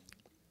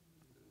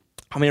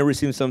 How many are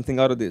receiving something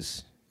out of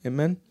this?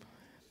 Amen?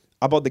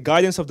 About the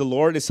guidance of the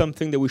Lord is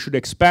something that we should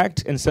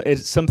expect, and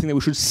it's something that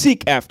we should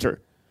seek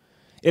after.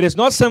 It is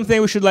not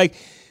something we should like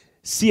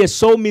see as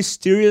so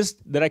mysterious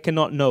that I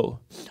cannot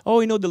know. Oh,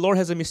 you know, the Lord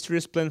has a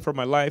mysterious plan for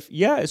my life.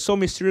 Yeah, it's so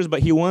mysterious,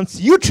 but He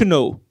wants you to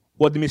know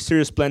what the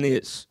mysterious plan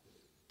is.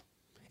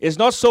 It's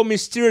not so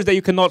mysterious that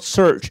you cannot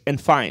search and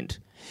find.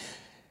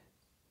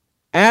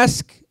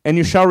 Ask and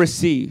you shall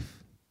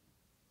receive.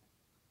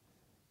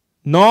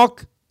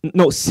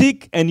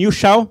 Seek and you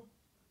shall.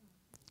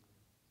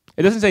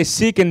 It doesn't say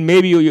seek and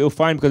maybe you'll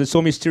find because it's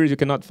so mysterious you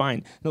cannot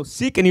find. No,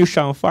 seek and you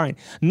shall find.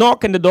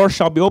 Knock and the door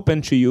shall be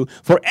opened to you.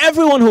 For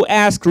everyone who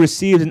asks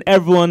receives, and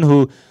everyone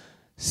who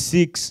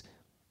seeks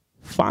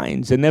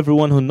finds, and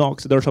everyone who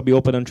knocks the door shall be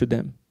opened unto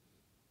them.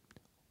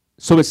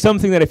 So it's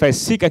something that if I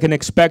seek, I can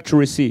expect to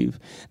receive.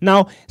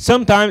 Now,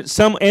 sometimes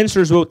some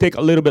answers will take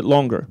a little bit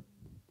longer.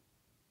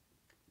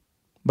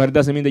 But it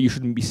doesn't mean that you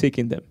shouldn't be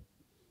seeking them.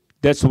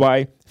 That's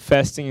why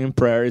fasting and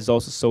prayer is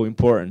also so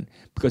important,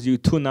 because you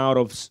tune out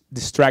of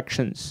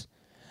distractions.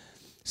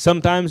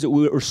 Sometimes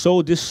we're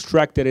so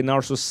distracted in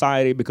our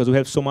society because we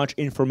have so much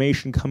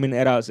information coming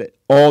at us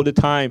all the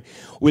time.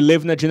 We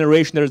live in a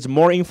generation that has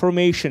more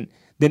information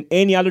than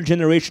any other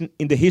generation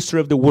in the history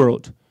of the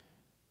world.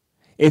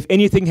 If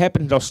anything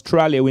happens in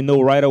Australia, we know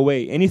right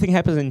away. Anything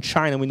happens in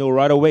China, we know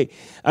right away.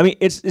 I mean,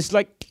 it's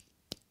like,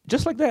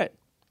 just like that.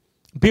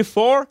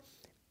 Before,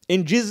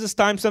 in Jesus'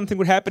 time, something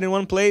would happen in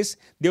one place,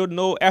 they would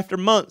know after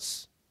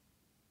months.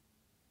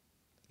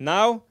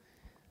 Now,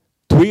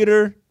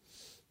 Twitter,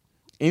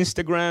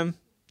 Instagram,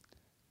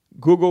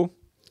 Google,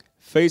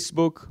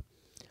 Facebook.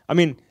 I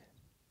mean,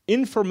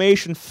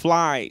 information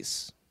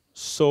flies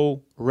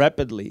so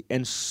rapidly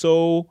and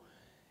so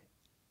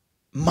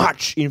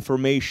much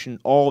information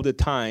all the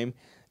time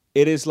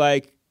it is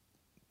like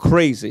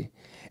crazy.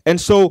 And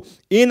so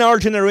in our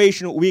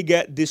generation, we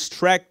get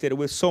distracted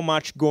with so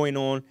much going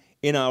on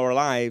in our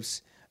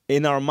lives,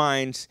 in our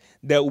minds,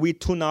 that we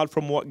tune out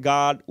from what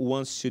God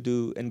wants to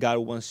do and God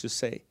wants to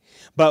say.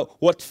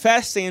 But what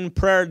fasting and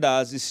prayer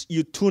does is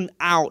you tune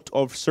out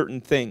of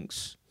certain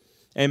things.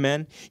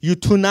 Amen. You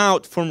tune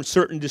out from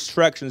certain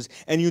distractions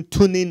and you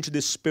tune into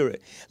the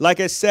Spirit. Like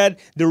I said,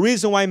 the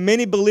reason why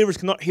many believers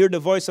cannot hear the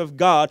voice of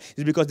God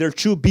is because they're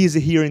too busy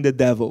hearing the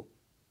devil.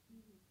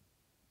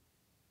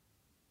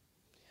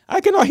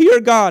 I cannot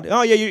hear God.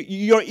 Oh yeah,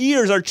 your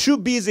ears are too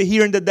busy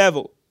hearing the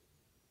devil.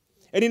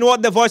 And you know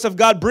what the voice of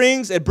God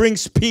brings? It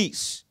brings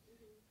peace.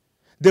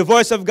 The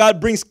voice of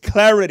God brings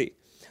clarity.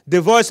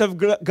 The voice of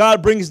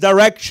God brings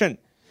direction.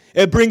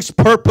 It brings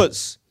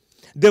purpose.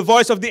 The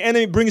voice of the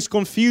enemy brings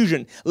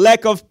confusion,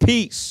 lack of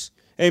peace.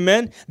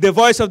 Amen. The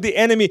voice of the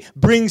enemy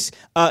brings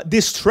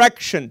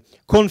distraction,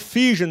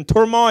 confusion,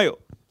 turmoil,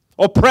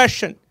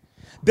 oppression.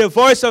 The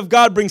voice of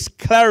God brings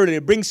clarity,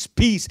 it brings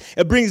peace,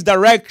 it brings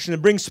direction,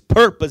 it brings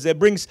purpose, it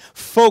brings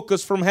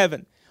focus from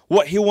heaven,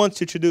 what He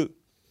wants you to do.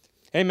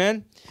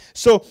 Amen.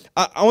 So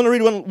I want to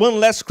read one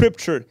last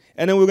scripture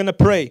and then we're going to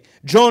pray.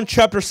 John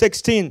chapter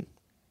 16.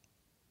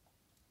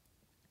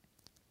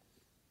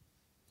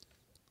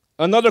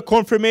 Another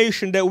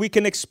confirmation that we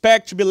can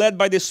expect to be led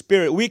by the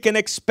Spirit. We can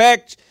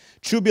expect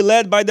to be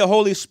led by the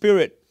Holy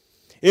Spirit.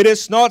 It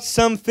is not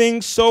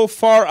something so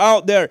far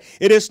out there.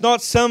 It is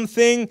not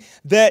something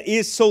that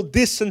is so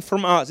distant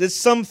from us. It's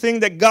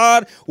something that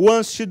God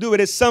wants to do.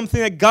 It is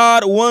something that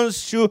God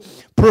wants to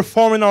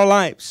perform in our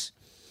lives.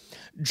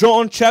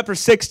 John chapter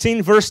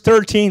 16, verse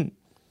 13.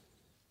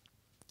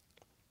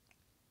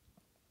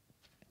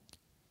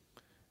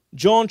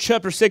 John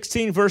chapter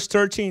 16, verse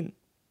 13.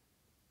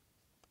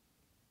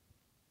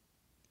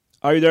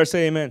 Are you there?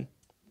 Say amen.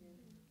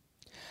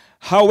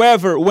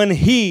 However, when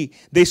He,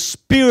 the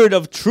Spirit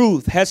of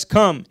truth, has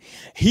come,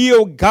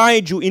 He'll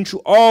guide you into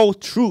all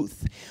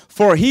truth.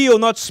 For He will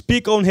not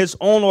speak on His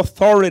own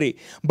authority,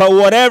 but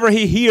whatever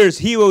He hears,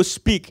 He will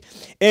speak.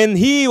 And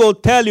He will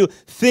tell you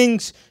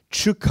things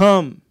to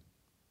come.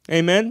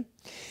 Amen.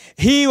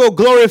 He will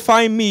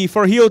glorify Me,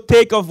 for He will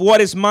take of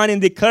what is mine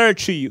and declare it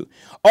to you.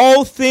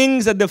 All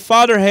things that the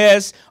Father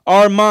has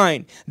are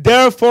mine.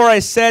 Therefore I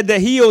said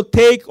that He will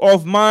take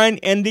of mine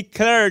and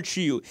declare it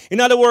to you. In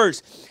other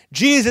words,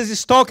 Jesus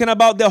is talking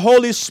about the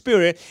Holy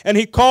Spirit, and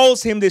He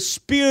calls Him the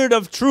Spirit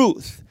of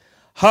truth.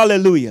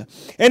 Hallelujah.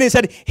 And He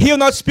said, He will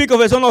not speak of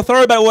His own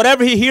authority, but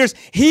whatever He hears,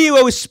 He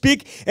will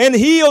speak, and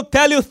He will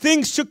tell you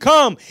things to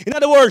come. In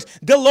other words,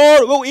 the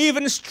Lord will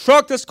even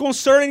instruct us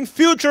concerning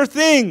future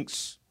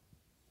things.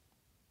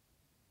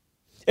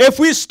 If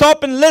we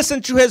stop and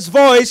listen to His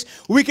voice,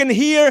 we can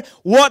hear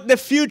what the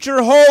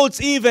future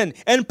holds even,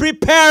 and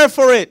prepare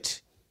for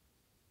it.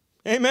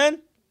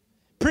 Amen?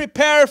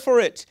 Prepare for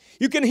it.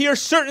 You can hear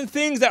certain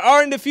things that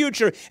are in the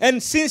future,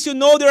 and since you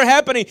know they're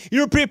happening,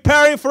 you're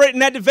preparing for it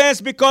in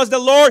advance because the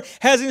Lord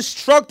has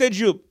instructed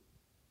you.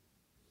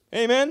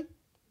 Amen?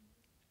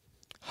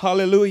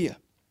 Hallelujah.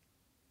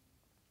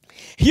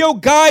 He'll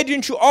guide you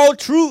into all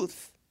truth.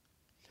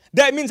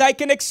 That means I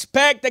can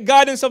expect the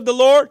guidance of the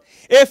Lord.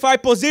 If I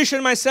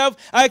position myself,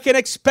 I can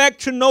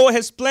expect to know what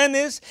His plan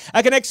is.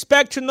 I can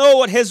expect to know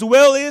what His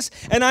will is.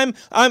 And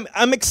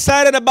I'm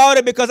excited about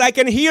it because I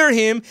can hear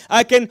Him.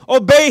 I can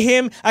obey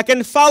Him. I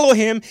can follow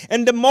Him.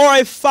 And the more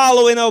I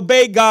follow and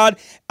obey God,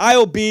 I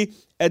will be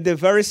at the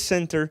very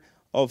center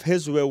of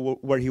His will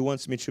where He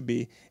wants me to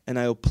be. And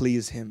I will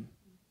please Him.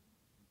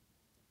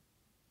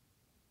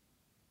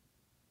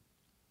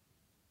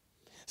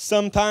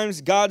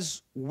 Sometimes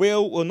God's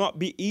will not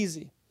be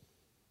easy.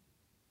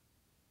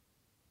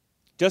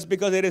 Just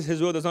because it is His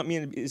will does not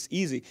mean it's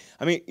easy.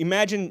 I mean,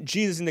 imagine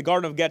Jesus in the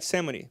Garden of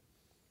Gethsemane.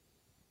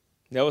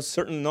 That was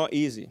certainly not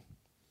easy.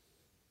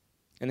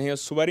 And He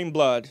was sweating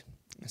blood.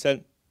 He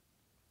said,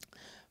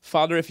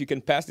 Father, if you can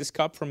pass this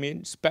cup from me,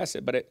 just pass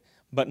it.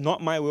 But not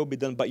my will be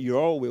done, but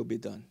your will be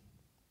done.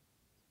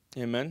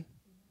 Amen?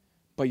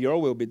 But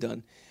your will be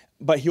done.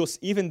 But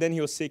even then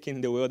he was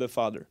seeking the will of the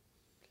Father.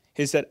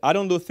 He said, I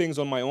don't do things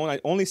on my own. I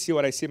only do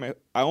what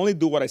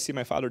I see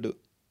my Father do.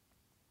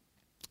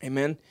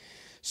 Amen.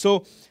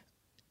 So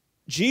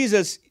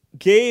Jesus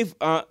gave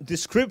a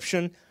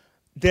description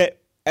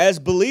that as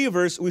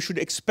believers we should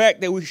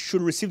expect that we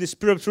should receive the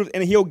Spirit of truth,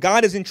 and He'll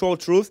guide us into all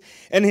truth.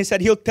 And He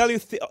said He'll tell you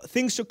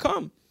things to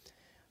come.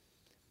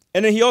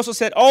 And then He also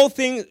said, all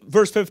things,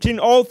 verse 15,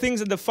 all things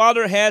that the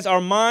Father has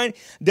are mine.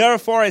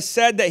 Therefore I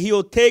said that He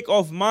will take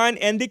of mine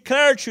and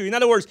declare to you. In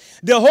other words,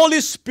 the Holy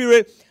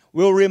Spirit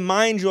will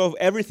remind you of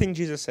everything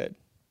Jesus said.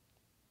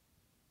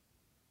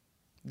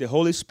 The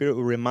Holy Spirit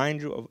will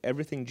remind you of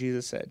everything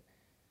Jesus said.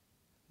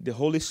 The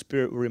Holy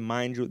Spirit will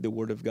remind you of the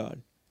Word of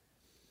God.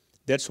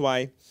 That's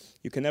why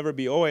you can never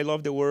be, I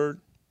love the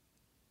Word.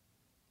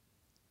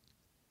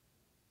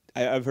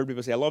 I've heard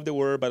people say, I love the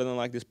Word, but I don't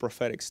like this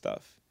prophetic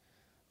stuff.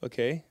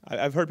 Okay?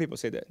 I've heard people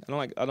say that.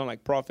 I don't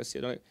like prophecy.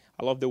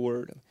 I love the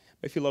Word.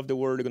 But if you love the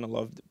Word, you're going to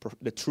love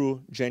the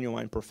true,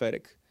 genuine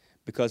prophetic.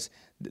 Because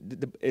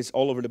it's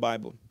all over the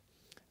Bible.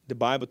 The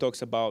Bible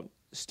talks about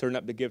stirring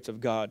up the gifts of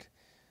God.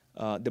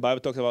 The Bible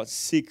talks about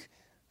seek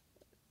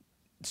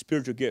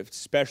spiritual gifts,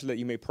 especially that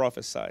you may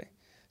prophesy.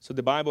 So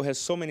the Bible has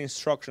so many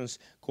instructions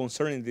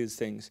concerning these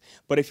things.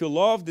 But if you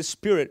love the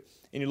Spirit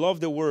and you love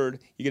the Word,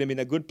 you're going to be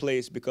in a good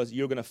place because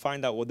you're going to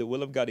find out what the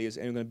will of God is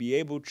and you're going to be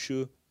able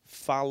to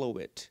follow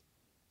it.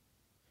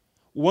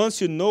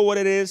 Once you know what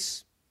it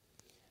is,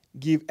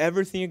 give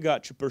everything you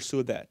got to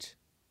pursue that.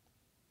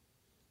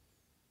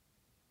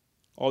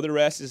 All the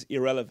rest is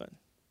irrelevant.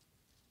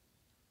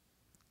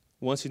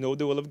 Once you know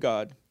the will of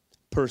God,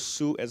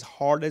 pursue as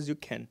hard as you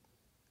can.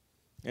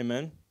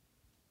 Amen?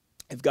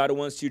 If God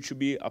wants you to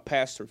be a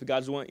pastor, if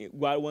God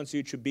wants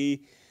you to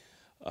be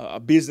a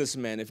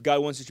businessman, if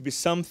God wants you to be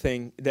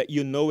something that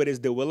you know it is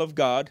the will of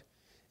God,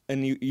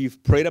 and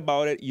you've prayed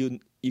about it, you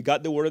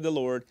got the word of the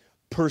Lord,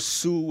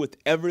 pursue with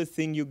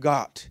everything you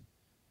got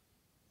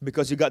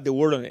because you got the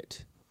word on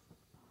it.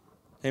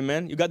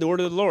 Amen? You got the word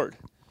of the Lord.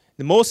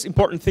 The most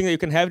important thing that you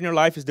can have in your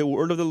life is the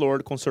word of the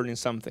Lord concerning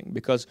something.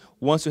 Because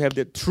once you have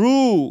the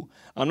true,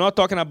 I'm not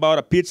talking about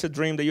a pizza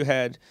dream that you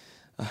had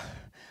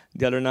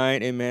the other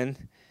night, amen.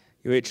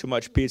 You ate too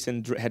much pizza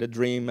and had a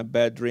dream, a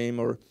bad dream,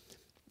 or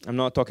I'm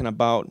not talking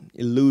about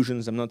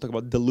illusions. I'm not talking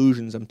about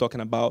delusions. I'm talking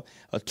about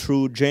a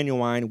true,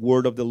 genuine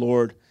word of the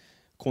Lord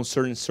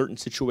concerning certain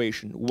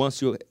situation.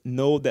 Once you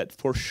know that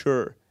for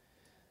sure,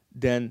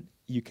 then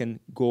you can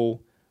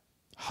go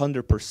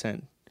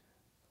 100%.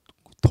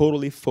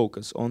 Totally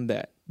focus on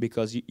that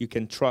because you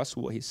can trust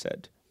what he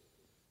said.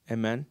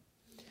 Amen.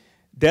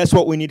 That's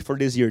what we need for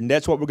this year. And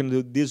that's what we're going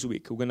to do this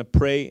week. We're going to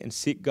pray and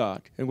seek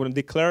God. And we're going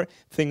to declare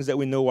things that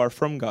we know are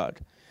from God.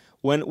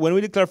 When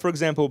we declare, for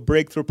example,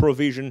 breakthrough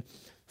provision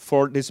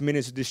for this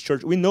ministry, this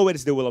church, we know it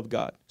is the will of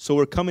God. So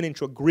we're coming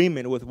into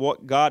agreement with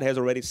what God has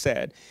already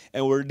said.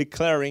 And we're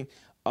declaring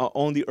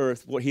on the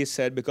earth what he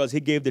said because he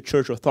gave the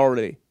church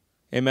authority.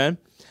 Amen?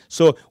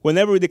 So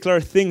whenever we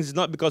declare things, it's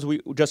not because we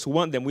just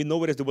want them. We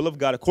know it is the will of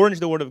God according to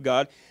the word of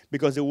God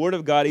because the word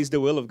of God is the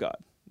will of God.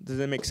 Does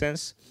that make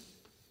sense?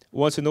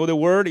 Once you know the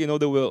word, you know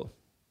the will.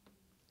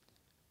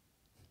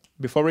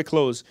 Before we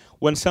close,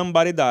 when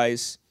somebody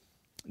dies,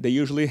 they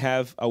usually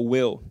have a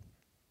will.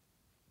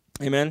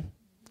 Amen?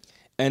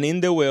 And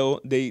in the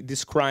will, they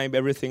describe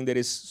everything that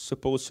is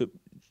supposed to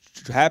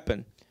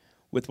happen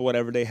with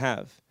whatever they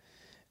have.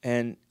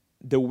 And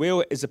the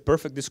will is a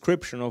perfect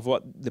description of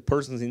what the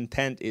person's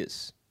intent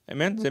is.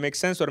 Amen? Does that make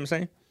sense what I'm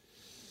saying?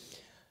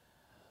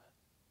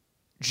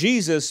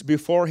 Jesus,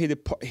 before he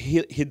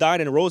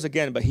died and rose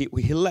again, but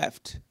he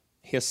left.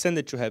 He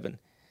ascended to heaven.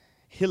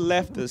 He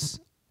left us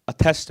a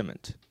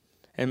testament.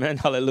 Amen?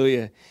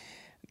 Hallelujah.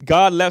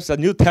 God left a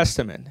New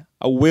Testament,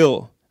 a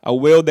will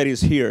that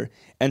is here.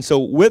 And so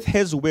with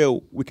his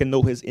will, we can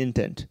know his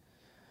intent.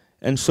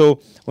 And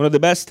so one of the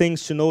best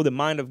things to know the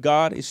mind of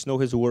God is to know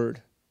his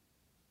word.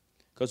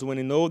 Because when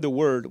we know the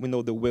word, we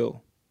know the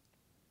will.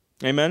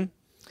 Amen?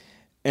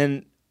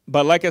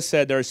 But like I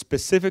said, there are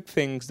specific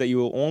things that you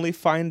will only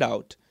find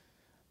out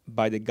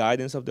by the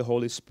guidance of the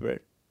Holy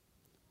Spirit.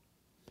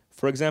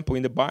 For example,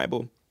 in the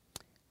Bible,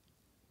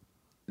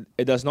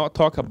 it does not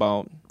talk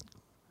about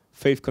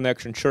Faith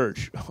Connection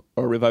Church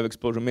or Revival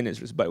Explosion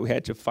Ministries, but we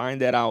had to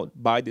find that out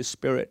by the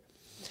Spirit.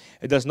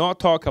 It does not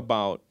talk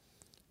about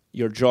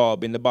your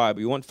job in the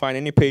Bible. You won't find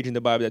any page in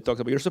the Bible that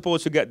talks about you're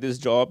supposed to get this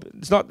job.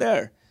 It's not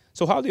there.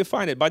 So how do you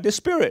find it? By the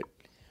Spirit.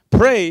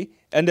 Pray,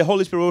 and the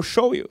Holy Spirit will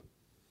show you.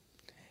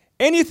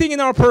 Anything in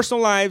our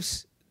personal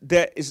lives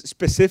that is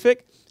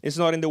specific is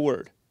not in the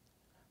Word.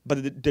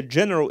 But the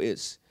general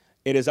is.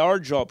 It is our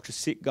job to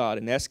seek God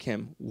and ask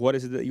him, what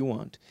is it that you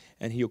want?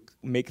 And he'll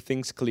make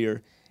things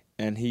clear,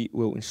 and he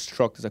will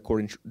instruct us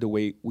according to the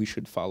way we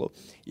should follow.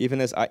 Even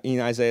as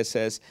in Isaiah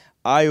says,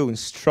 I will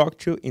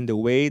instruct you in the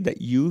way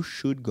that you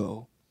should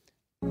go.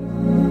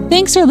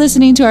 Thanks for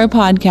listening to our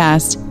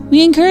podcast.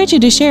 We encourage you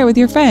to share with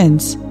your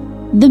friends.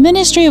 The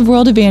ministry of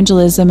world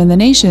evangelism in the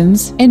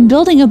nations and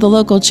building of the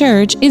local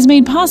church is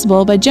made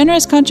possible by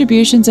generous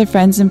contributions of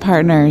friends and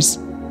partners.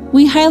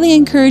 We highly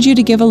encourage you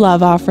to give a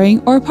love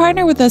offering or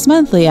partner with us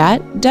monthly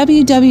at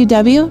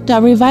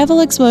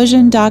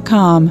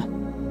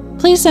www.revivalexplosion.com.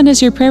 Please send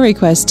us your prayer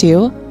request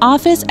to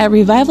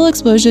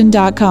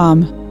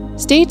office@revivalexplosion.com.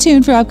 Stay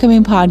tuned for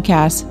upcoming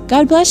podcasts.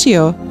 God bless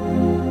you.